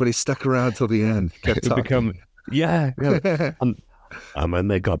 But he stuck around till the end. Kept talking. Yeah. And when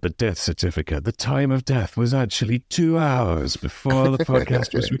they got the death certificate, the time of death was actually 2 hours before the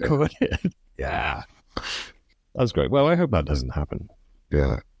podcast was recorded. Yeah. That's great. Well, I hope that doesn't happen.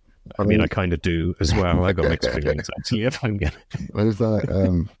 Yeah. I mean, I kind of do as well. I got mixed feelings, actually, if I'm getting... What is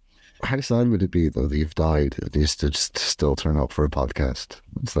that? How sad would it be, though, that you've died and you just still turn up for a podcast?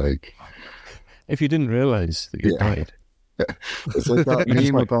 It's like... If you didn't realise that you died. It's like that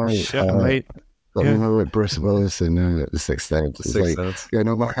meme about... mate. Remember with Bruce Willis in The Sixth Sense? It's like, yeah,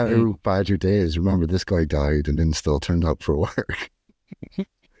 no matter how bad your day is, remember this guy died and then still turned up for work.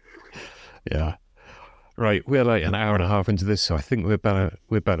 Yeah. Right, we're like an hour and a half into this, so I think we're better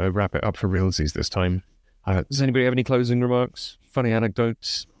wrap it up for realsies this time. Does anybody have any closing remarks? Funny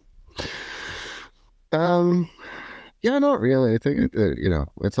anecdotes? Yeah, not really. I think,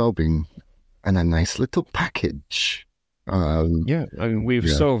 it's all been and a nice little package. Yeah, I mean, we've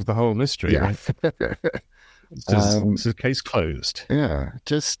solved the whole mystery, right? It's a case closed. Yeah,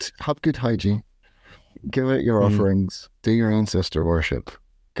 just have good hygiene. Give out your offerings. Do your ancestor worship.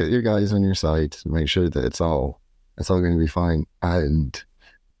 Get your guys on your side. Make sure that it's all going to be fine. And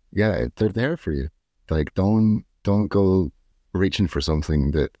yeah, they're there for you. Like, don't go reaching for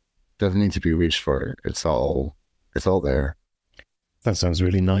something that doesn't need to be reached for. It's all there. That sounds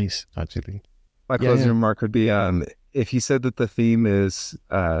really nice, actually. My closing remark would be, if you said that the theme is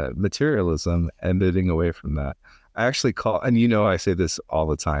materialism and moving away from that, I actually and I say this all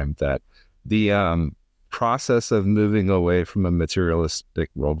the time, that the process of moving away from a materialistic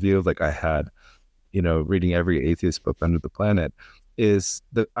worldview, like I had, reading every atheist book under the planet,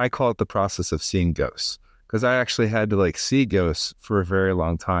 I call it the process of seeing ghosts. Because I actually had to see ghosts for a very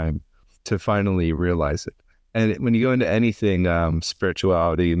long time to finally realize it. And when you go into anything,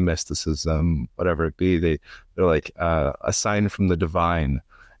 spirituality, mysticism, whatever it be, they're like a sign from the divine.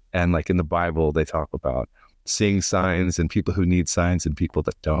 And in the Bible, they talk about seeing signs and people who need signs and people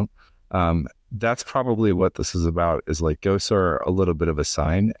that don't. That's probably what this is about, is ghosts are a little bit of a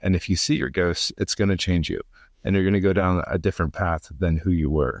sign. And if you see your ghosts, it's going to change you. And you're going to go down a different path than who you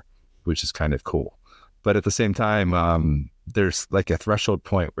were, which is kind of cool. But at the same time, there's a threshold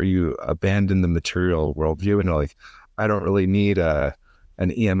point where you abandon the material worldview and you're I don't really need an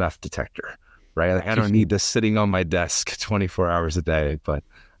EMF detector, right? I don't need this sitting on my desk 24 hours a day. But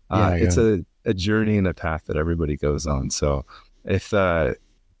it's a journey and a path that everybody goes on. So if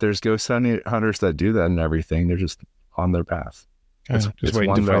there's ghost hunters that do that and everything, they're just on their path. Just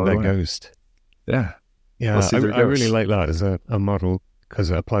waiting to find that ghost. Yeah. Yeah, I really like that as a model,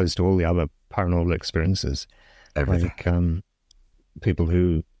 because it applies to all the other paranormal experiences. Everything. People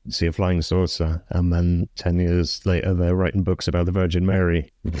who see a flying saucer and then 10 years later they're writing books about the Virgin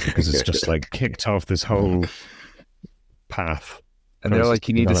Mary, because it's just kicked off this whole path. And they're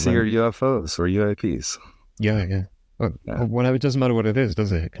you need to see your UFOs or UAPs. Yeah. Well, whatever, it doesn't matter what it is,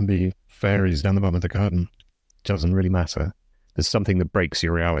 does it? It can be fairies down the bottom of the garden. It doesn't really matter. There's something that breaks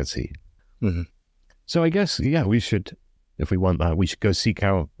your reality. Mm-hmm. So I guess, we should, if we want that, we should go seek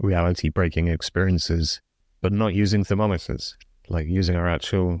out reality-breaking experiences, but not using thermometers, using our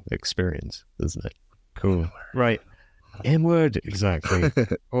actual experience, isn't it? Cool. Right. Inward, exactly.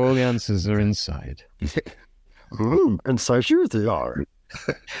 All the answers are inside. Inside you they are.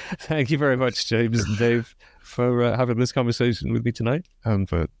 Thank you very much, James and Dave, for having this conversation with me tonight and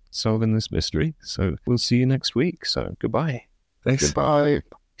for solving this mystery. So we'll see you next week. So goodbye. Thanks. Goodbye.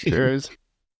 Cheers.